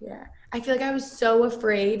 Mm-hmm. Yeah, I feel like I was so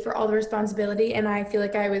afraid for all the responsibility, and I feel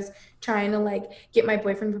like I was trying to like get my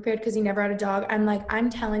boyfriend prepared because he never had a dog. I'm like, I'm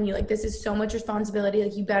telling you, like this is so much responsibility,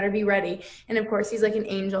 like you better be ready. And of course he's like an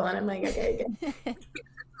angel, and I'm like, okay, it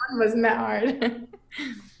wasn't that hard.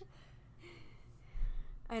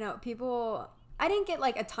 I know I didn't get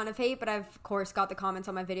like a ton of hate, but I've of course got the comments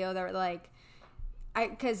on my video that were like,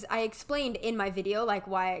 because I explained in my video like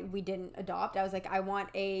why we didn't adopt. I was like, I want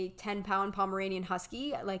a 10-pound Pomeranian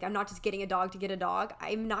Husky. Like, I'm not just getting a dog to get a dog.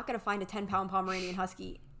 I'm not going to find a 10-pound Pomeranian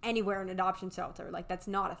Husky anywhere in an adoption shelter. Like, that's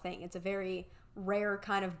not a thing. It's a very rare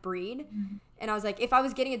kind of breed. Mm-hmm. And I was like, if I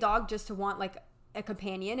was getting a dog just to want like a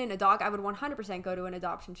companion and a dog, I would 100% go to an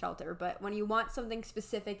adoption shelter. But when you want something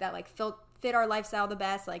specific that like fit our lifestyle the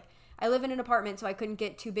best, like I live in an apartment, so I couldn't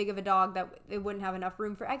get too big of a dog that it wouldn't have enough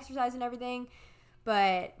room for exercise and everything.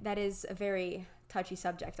 But that is a very touchy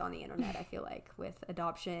subject on the internet, I feel like, with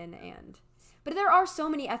adoption. But there are so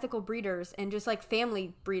many ethical breeders and just like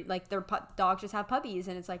family breed, like their dogs just have puppies,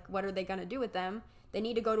 and it's like, what are they going to do with them? They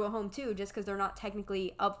need to go to a home too, just because they're not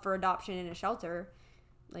technically up for adoption in a shelter.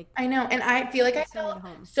 Like, I know, and I feel like I felt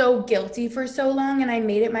so guilty for so long, and I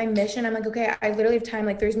made it my mission. I'm like, okay, I literally have time.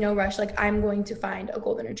 Like, there's no rush. Like, I'm going to find a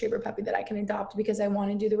golden retriever puppy that I can adopt because I want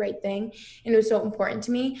to do the right thing, and it was so important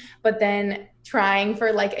to me. But then trying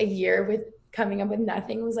for like a year with coming up with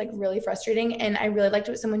nothing was like really frustrating. And I really liked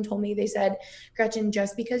what someone told me. They said, Gretchen,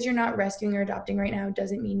 just because you're not rescuing or adopting right now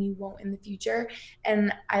doesn't mean you won't in the future.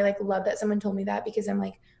 And I like love that someone told me that because I'm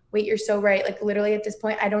like, wait, you're so right. Like literally at this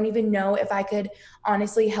point, I don't even know if I could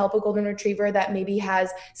honestly help a golden retriever that maybe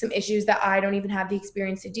has some issues that I don't even have the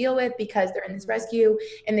experience to deal with because they're in this rescue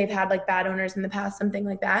and they've had like bad owners in the past, something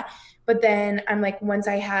like that. But then I'm like, once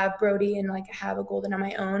I have Brody and like have a golden on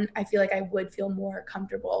my own, I feel like I would feel more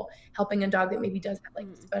comfortable helping a dog that maybe does have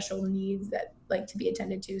like special needs that like to be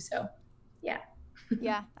attended to. So yeah.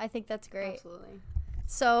 Yeah, I think that's great. Absolutely.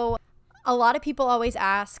 So a lot of people always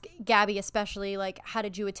ask, Gabby especially, like, how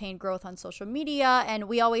did you attain growth on social media? And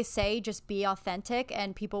we always say just be authentic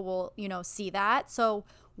and people will, see that. So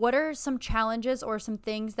what are some challenges or some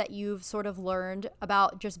things that you've sort of learned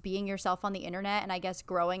about just being yourself on the internet and I guess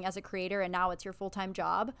growing as a creator and now it's your full-time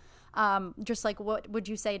job? Just like what would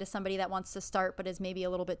you say to somebody that wants to start but is maybe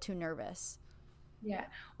a little bit too nervous? Yeah.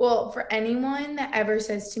 Well, for anyone that ever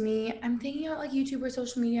says to me, I'm thinking about like YouTube or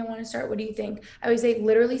social media, I want to start, what do you think? I always say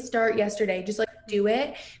literally start yesterday, just like do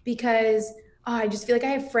it because I just feel like I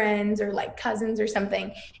have friends or like cousins or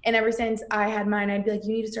something. And ever since I had mine, I'd be like,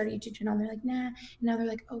 you need to start a YouTube channel. And they're like, nah. And now they're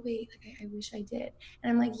like, oh wait, like I wish I did.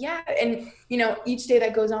 And I'm like, yeah. And each day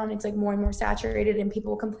that goes on, it's like more and more saturated and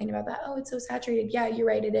people will complain about that. Oh, it's so saturated. Yeah, you're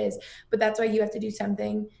right. It is. But that's why you have to do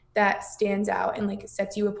something that stands out and like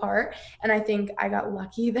sets you apart. And I think I got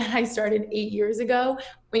lucky that I started 8 years ago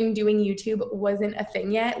when doing YouTube wasn't a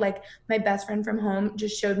thing yet. Like my best friend from home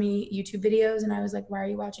just showed me YouTube videos and I was like, why are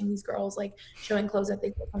you watching these girls like showing clothes that they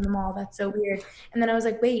get from the mall? That's so weird. And then I was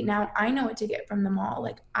like, wait, now I know what to get from the mall.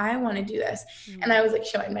 Like I want to do this. And I was like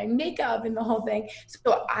showing my makeup and the whole thing.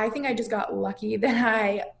 So I think I just got lucky that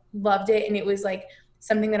I loved it. And it was like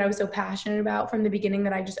something that I was so passionate about from the beginning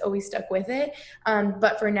that I just always stuck with it.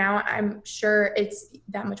 But for now, I'm sure it's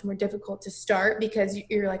that much more difficult to start because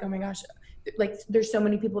you're like, oh my gosh, like there's so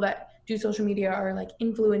many people that do social media are like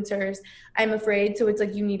influencers. I'm afraid. So it's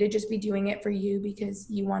like, you need to just be doing it for you because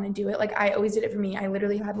you want to do it. Like I always did it for me. I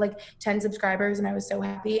literally had like 10 subscribers and I was so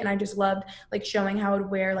happy. And I just loved like showing how I would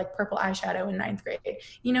wear like purple eyeshadow in 9th grade.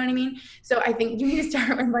 You know what I mean? So I think you need to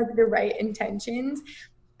start with like the right intentions.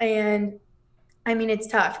 And I mean, it's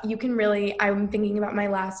tough. You can really, I'm thinking about my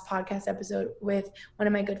last podcast episode with one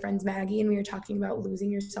of my good friends, Maggie, and we were talking about losing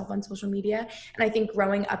yourself on social media. And I think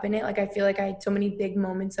growing up in it, like I feel like I had so many big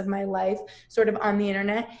moments of my life sort of on the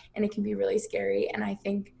internet, and it can be really scary. And I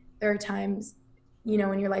think there are times, you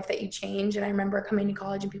know, in your life that you change. And I remember coming to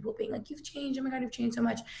college and people being like, you've changed. Oh my God, you've changed so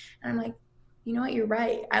much. And I'm like, you know what, you're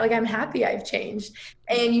right. I'm happy I've changed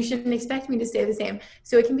and you shouldn't expect me to stay the same.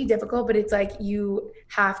 So it can be difficult, but it's like you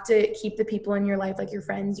have to keep the people in your life, like your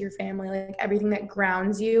friends, your family, like everything that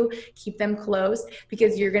grounds you, keep them close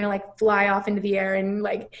because you're going to like fly off into the air and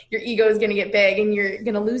like your ego is going to get big and you're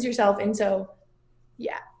going to lose yourself. And so,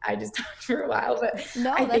 yeah, I just talked for a while, but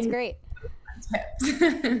no, that's great.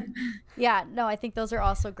 Tips. Yeah, no, I think those are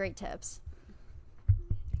also great tips.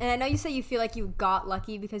 And I know you say you feel like you got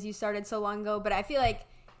lucky because you started so long ago, but I feel like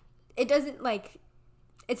it doesn't like,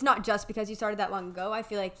 it's not just because you started that long ago. I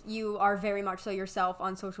feel like you are very much so yourself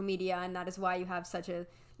on social media, and that is why you have such a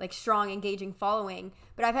like strong, engaging following.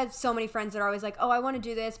 But I've had so many friends that are always like, oh, I want to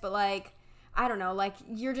do this, but like, I don't know, like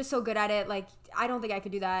you're just so good at it. Like, I don't think I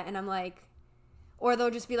could do that. And I'm like, or they'll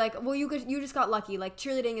just be like, well, you just got lucky. Like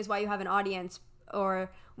cheerleading is why you have an audience or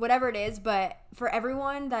whatever it is. But for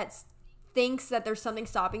everyone that's thinks that there's something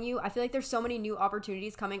stopping you, I feel like there's so many new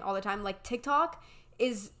opportunities coming all the time. Like TikTok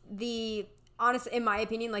is in my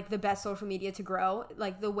opinion, like the best social media to grow.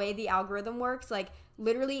 Like the way the algorithm works, like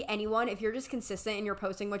literally anyone, if you're just consistent and you're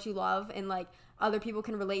posting what you love and like other people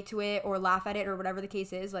can relate to it or laugh at it or whatever the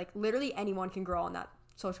case is, like literally anyone can grow on that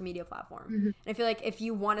social media platform. Mm-hmm. And I feel like if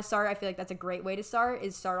you want to start, I feel like that's a great way to start,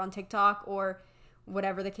 is start on TikTok or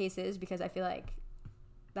whatever the case is, because I feel like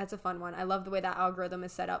that's a fun one. I love the way that algorithm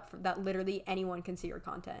is set up for that literally anyone can see your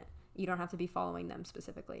content. You don't have to be following them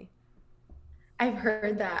specifically. I've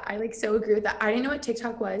heard that. I like so agree with that. I didn't know what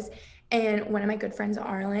TikTok was. And one of my good friends,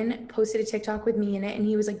 Arlen, posted a TikTok with me in it. And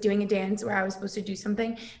he was like doing a dance where I was supposed to do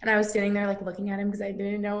something. And I was sitting there like looking at him because I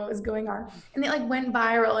didn't know what was going on. And it like went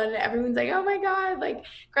viral and everyone's like, oh my God, like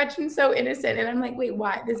Gretchen's so innocent. And I'm like, wait,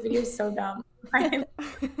 why? This video is so dumb.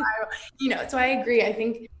 You know, so I agree. I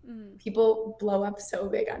think people blow up so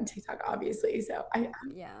big on TikTok, obviously. So I'm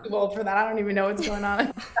too old for that. I don't even know what's going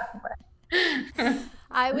on.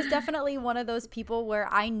 I was definitely one of those people where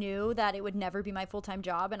I knew that it would never be my full-time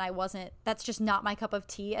job, and that's just not my cup of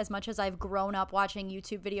tea. As much as I've grown up watching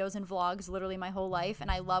YouTube videos and vlogs literally my whole life,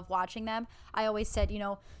 and I love watching them, I always said, you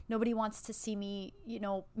know, nobody wants to see me, you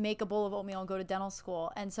know, make a bowl of oatmeal and go to dental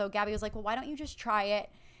school. And so Gabby was like, well, why don't you just try it?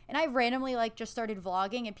 And I randomly like just started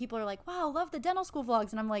vlogging, and people are like, wow, love the dental school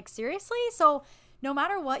vlogs. And I'm like, seriously? So no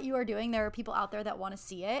matter what you are doing, there are people out there that want to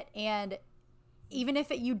see it. And even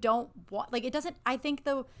if you don't want, like, it doesn't, I think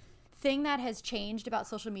the thing that has changed about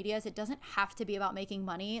social media is it doesn't have to be about making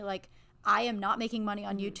money. Like, I am not making money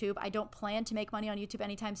on YouTube. I don't plan to make money on YouTube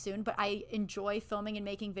anytime soon, but I enjoy filming and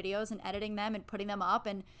making videos and editing them and putting them up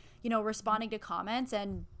and, you know, responding to comments.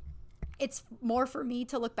 And it's more for me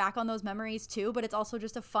to look back on those memories too, but it's also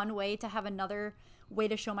just a fun way to have another way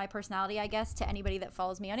to show my personality, I guess, to anybody that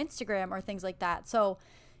follows me on Instagram or things like that. So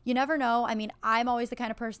you never know. I mean, I'm always the kind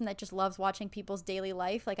of person that just loves watching people's daily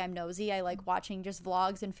life. Like, I'm nosy. I like watching just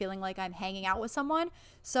vlogs and feeling like I'm hanging out with someone.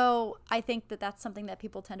 So I think that that's something that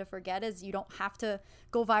people tend to forget, is you don't have to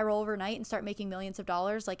go viral overnight and start making millions of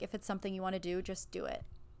dollars. Like, if it's something you want to do, just do it.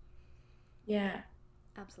 Yeah,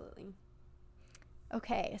 absolutely.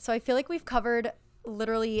 Okay, so I feel like we've covered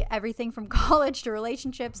literally everything from college to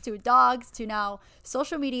relationships to dogs to now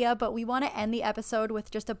social media, but we want to end the episode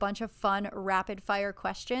with just a bunch of fun rapid fire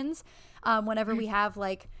questions. Whenever we have,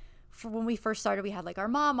 like, when we first started, we had like our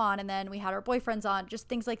mom on, and then we had our boyfriends on, just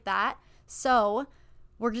things like that. So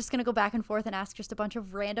we're just going to go back and forth and ask just a bunch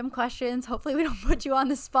of random questions. Hopefully we don't put you on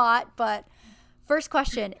the spot, but first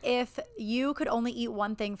question, if you could only eat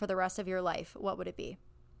one thing for the rest of your life, what would it be?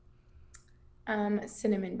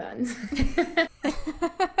 Cinnamon buns.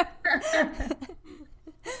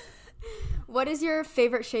 What is your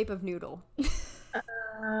favorite shape of noodle?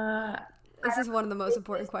 This is one of the most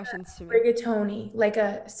important questions to me. Rigatoni, like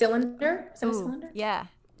a cylinder. Is that a cylinder? Yeah,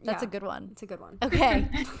 that's Yeah. a good one. It's a good one. Okay.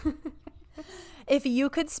 If you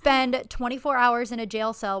could spend 24 hours in a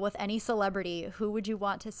jail cell with any celebrity, who would you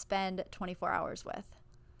want to spend 24 hours with?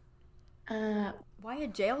 Why a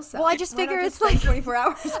jail cell? Well, I just Why not figure it's spend like 24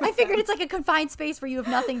 hours. I figured it's like a confined space where you have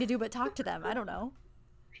nothing to do but talk to them. I don't know.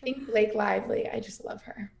 I think Blake Lively. I just love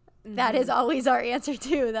her. That is always our answer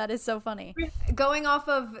too. That is so funny. Going off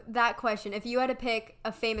of that question, if you had to pick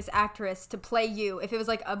a famous actress to play you, if it was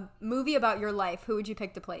like a movie about your life, who would you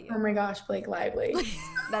pick to play Oh you? my gosh, Blake Lively.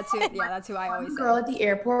 That's who. Yeah, that's who I always Girl say. at the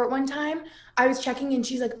airport one time, I was checking in.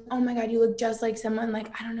 She's like, "Oh my God, you look just like someone. Like,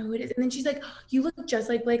 I don't know who it is." And then she's like, "You look just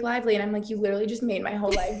like Blake Lively." And I'm like, "You literally just made my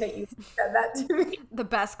whole life that you said that to me." The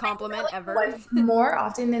best compliment ever. Like, more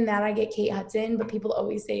often than that, I get Kate Hudson, but people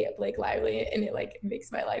always say Blake Lively, and it like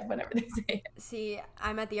makes my life whenever they say it. See,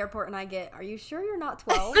 I'm at the airport and I get, "Are you sure you're not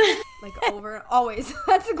 12?" Like over, always.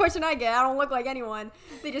 That's the question I get. I don't look like anyone.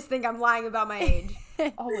 They just think I'm lying about my age.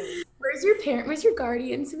 Always. Where's your parent? Where's your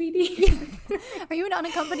guardian, sweetie? Are you an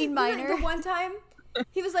unaccompanied minor? The one time,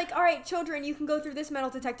 he was like, "All right, children, you can go through this metal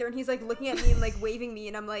detector," and he's like looking at me and like waving me,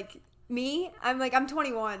 and I'm like, "Me?" I'm like, "I'm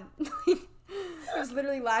 21." It was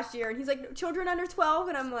literally last year, and he's like, "Children under 12,"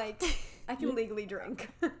 and I'm like, "I can legally drink."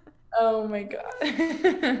 Oh my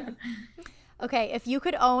God. Okay, if you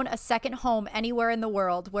could own a second home anywhere in the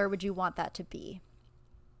world, where would you want that to be?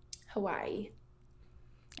 Hawaii.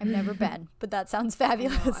 I've never been, but that sounds I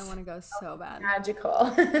fabulous. want to go so bad. Magical.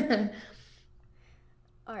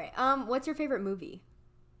 All right. What's your favorite movie?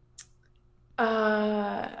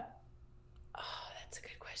 Oh, that's a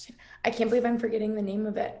good question. I can't believe I'm forgetting the name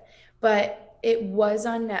of it, but it was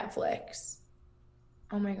on Netflix.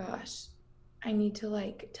 Oh my gosh. I need to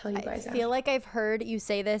like tell you I guys. feel like I've heard you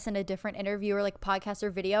say this in a different interview or like podcast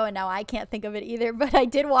or video, and now I can't think of it either. But I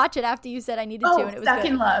did watch it after you said I needed to, and it was Stuck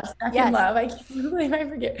good. in Love. Stuck Yes. in Love. I can't believe I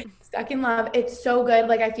forget. Stuck in Love. It's so good.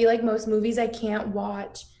 Like I feel like most movies I can't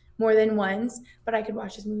watch more than once, but I could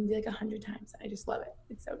watch this movie like 100 times. I just love it.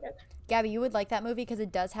 It's so good. Gabby, you would like that movie because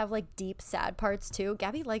it does have like deep, sad parts too.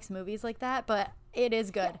 Gabby likes movies like that, but it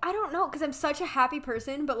is good. I don't know, because I'm such a happy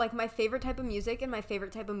person, but like my favorite type of music and my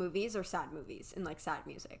favorite type of movies are sad movies and like sad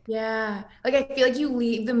music. Yeah. Like I feel like you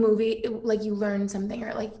leave the movie, like you learn something or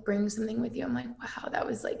it, like bring something with you. I'm like, wow, that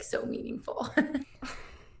was like so meaningful.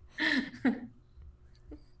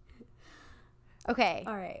 Okay.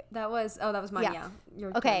 All right. That was mine. Yeah. Yeah.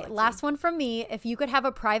 Your Okay, turn, Lexi. last one from me. If you could have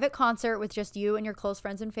a private concert with just you and your close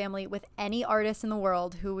friends and family with any artist in the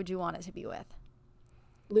world, who would you want it to be with?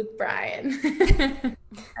 Luke Bryan.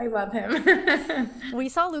 I love him. We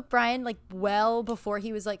saw Luke Bryan like well before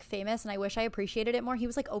he was like famous, and I wish I appreciated it more. He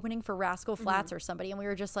was like opening for Rascal Flatts or somebody, and we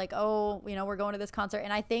were just like, oh, you know, we're going to this concert.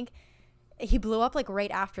 And I think he blew up like right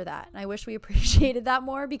after that. And I wish we appreciated that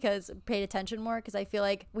more, because paid attention more, because I feel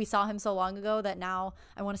like we saw him so long ago that now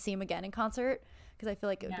I want to see him again in concert, because I feel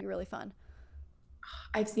like it would be really fun.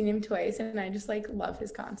 I've seen him twice and I just like love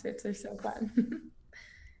his concerts. They're so fun.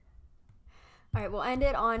 All right, we'll end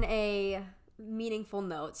it on a meaningful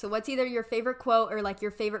note. So what's either your favorite quote or like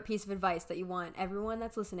your favorite piece of advice that you want everyone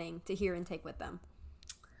that's listening to hear and take with them?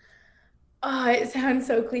 Oh, it sounds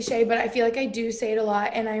so cliche, but I feel like I do say it a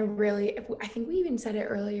lot. And I think we even said it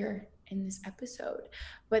earlier in this episode,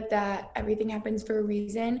 but that everything happens for a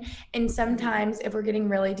reason. And sometimes if we're getting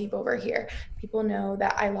really deep over here, people know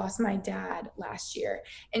that I lost my dad last year.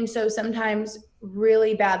 And so sometimes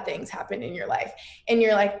really bad things happen in your life and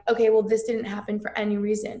you're like, okay, well, this didn't happen for any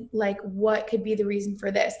reason. Like, what could be the reason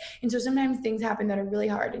for this? And so sometimes things happen that are really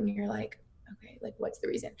hard and you're like, okay, like what's the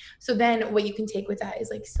reason? So then what you can take with that is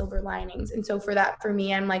like silver linings. And so for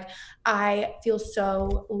me, I'm like, I feel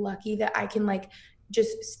so lucky that I can like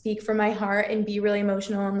just speak from my heart and be really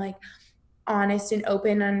emotional and like honest and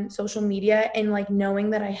open on social media, and like knowing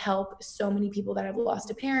that I help so many people that have lost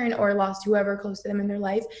a parent or lost whoever close to them in their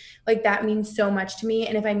life, like that means so much to me.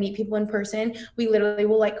 And if I meet people in person, we literally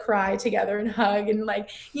will like cry together and hug and like,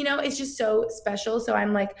 you know, it's just so special. So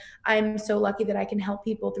I'm so lucky that I can help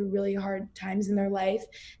people through really hard times in their life.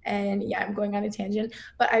 And yeah, I'm going on a tangent,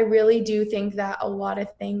 but I really do think that a lot of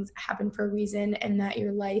things happen for a reason, and that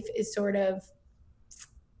your life is sort of,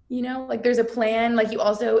 you know, like there's a plan, like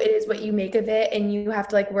it is what you make of it, and you have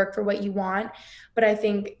to like work for what you want. But I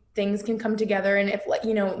think things can come together, and if like,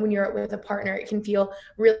 you know, when you're with a partner, it can feel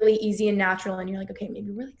really easy and natural, and you're like, okay,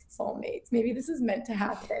 maybe we're like soulmates, maybe this is meant to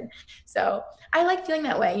happen. So I like feeling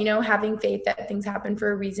that way, you know, having faith that things happen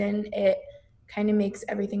for a reason. kind of makes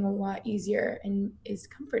everything a lot easier and is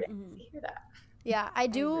comforting to hear that. Yeah, I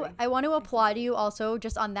do. I want to applaud you also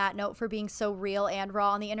just on that note for being so real and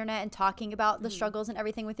raw on the internet and talking about the struggles and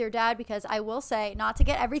everything with your dad, because I will say, not to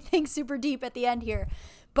get everything super deep at the end here,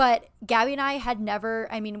 but Gabby and I had never,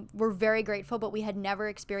 I mean, we're very grateful, but we had never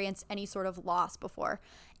experienced any sort of loss before.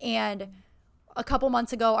 And a couple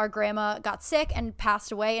months ago, our grandma got sick and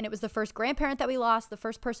passed away, and it was the first grandparent that we lost, the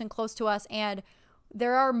first person close to us. And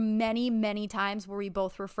there are many, many times where we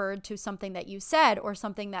both referred to something that you said or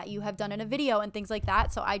something that you have done in a video and things like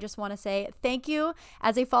that. So I just want to say thank you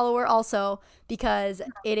as a follower also, because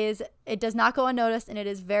it does not go unnoticed, and it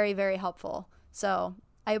is very, very helpful. So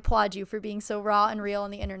I applaud you for being so raw and real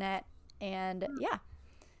on the internet. And yeah.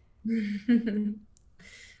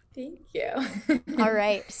 Thank you. All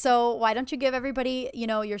right. So why don't you give everybody,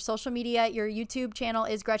 your social media? Your YouTube channel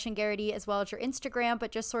is Gretchen Geraghty, as well as your Instagram,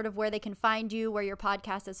 but just sort of where they can find you, where your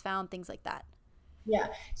podcast is found, things like that. Yeah.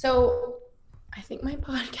 So I think my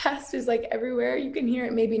podcast is like everywhere you can hear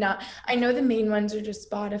it. Maybe not. I know the main ones are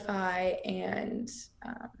just Spotify and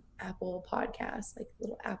Apple Podcasts, like a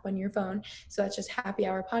little app on your phone. So that's just Happy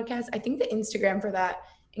Hour Podcast. I think the Instagram for that,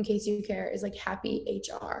 in case you care, is like Happy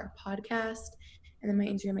HR Podcast. And then my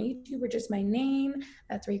Instagram, my YouTube, or just my name.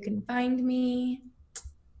 That's where you can find me.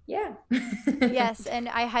 Yeah. Yes, and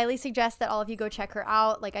I highly suggest that all of you go check her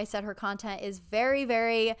out. Like I said, her content is very,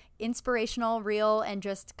 very inspirational, real, and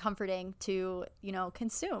just comforting to,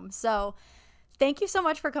 consume. So thank you so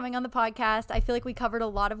much for coming on the podcast. I feel like we covered a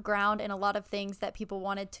lot of ground and a lot of things that people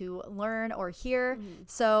wanted to learn or hear.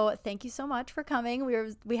 So thank you so much for coming.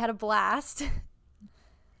 We had a blast.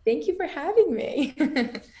 Thank you for having me.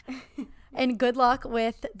 And good luck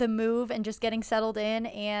with the move and just getting settled in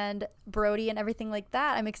and Brody and everything like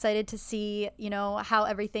that. I'm excited to see, how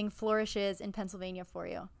everything flourishes in Pennsylvania for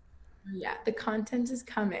you. Yeah, the content is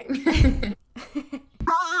coming.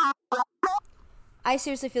 I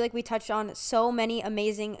seriously feel like we touched on so many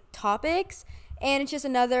amazing topics, and it's just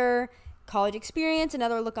another college experience,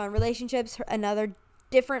 another look on relationships, another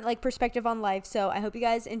different perspective on life. So I hope you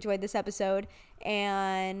guys enjoyed this episode,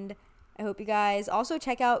 and I hope you guys also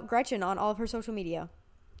check out Gretchen on all of her social media.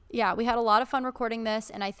 Yeah, we had a lot of fun recording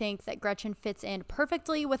this, and I think that Gretchen fits in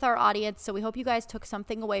perfectly with our audience. So we hope you guys took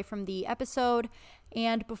something away from the episode.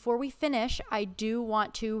 And before we finish, I do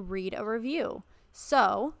want to read a review.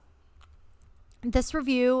 So this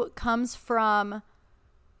review comes from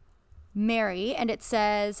Mary, and it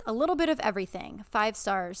says, "A little bit of everything, 5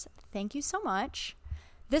 stars. Thank you so much.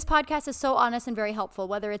 This podcast is so honest and very helpful.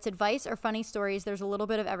 Whether it's advice or funny stories, there's a little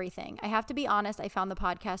bit of everything. I have to be honest, I found the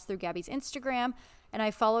podcast through Gabby's Instagram, and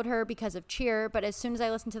I followed her because of Cheer, but as soon as I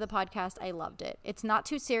listened to the podcast, I loved it. It's not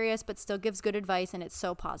too serious, but still gives good advice, and it's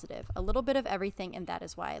so positive. A little bit of everything, and that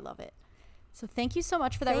is why I love it." So thank you so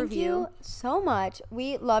much for that review. Thank you so much.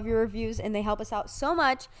 We love your reviews, and they help us out so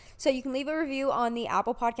much. So you can leave a review on the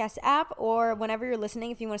Apple Podcast app, or whenever you're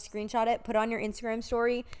listening, if you want to screenshot it, put it on your Instagram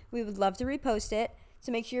story. We would love to repost it.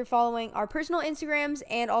 So make sure you're following our personal Instagrams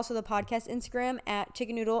and also the podcast Instagram at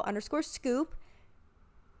chickennoodle_scoop,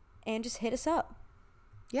 and just hit us up.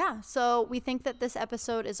 Yeah, so we think that this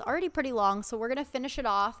episode is already pretty long, so we're going to finish it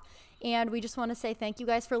off. And we just want to say thank you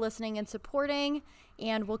guys for listening and supporting,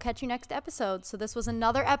 and we'll catch you next episode. So this was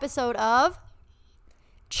another episode of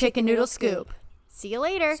Chicken Noodle Scoop. See you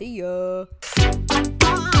later. See ya.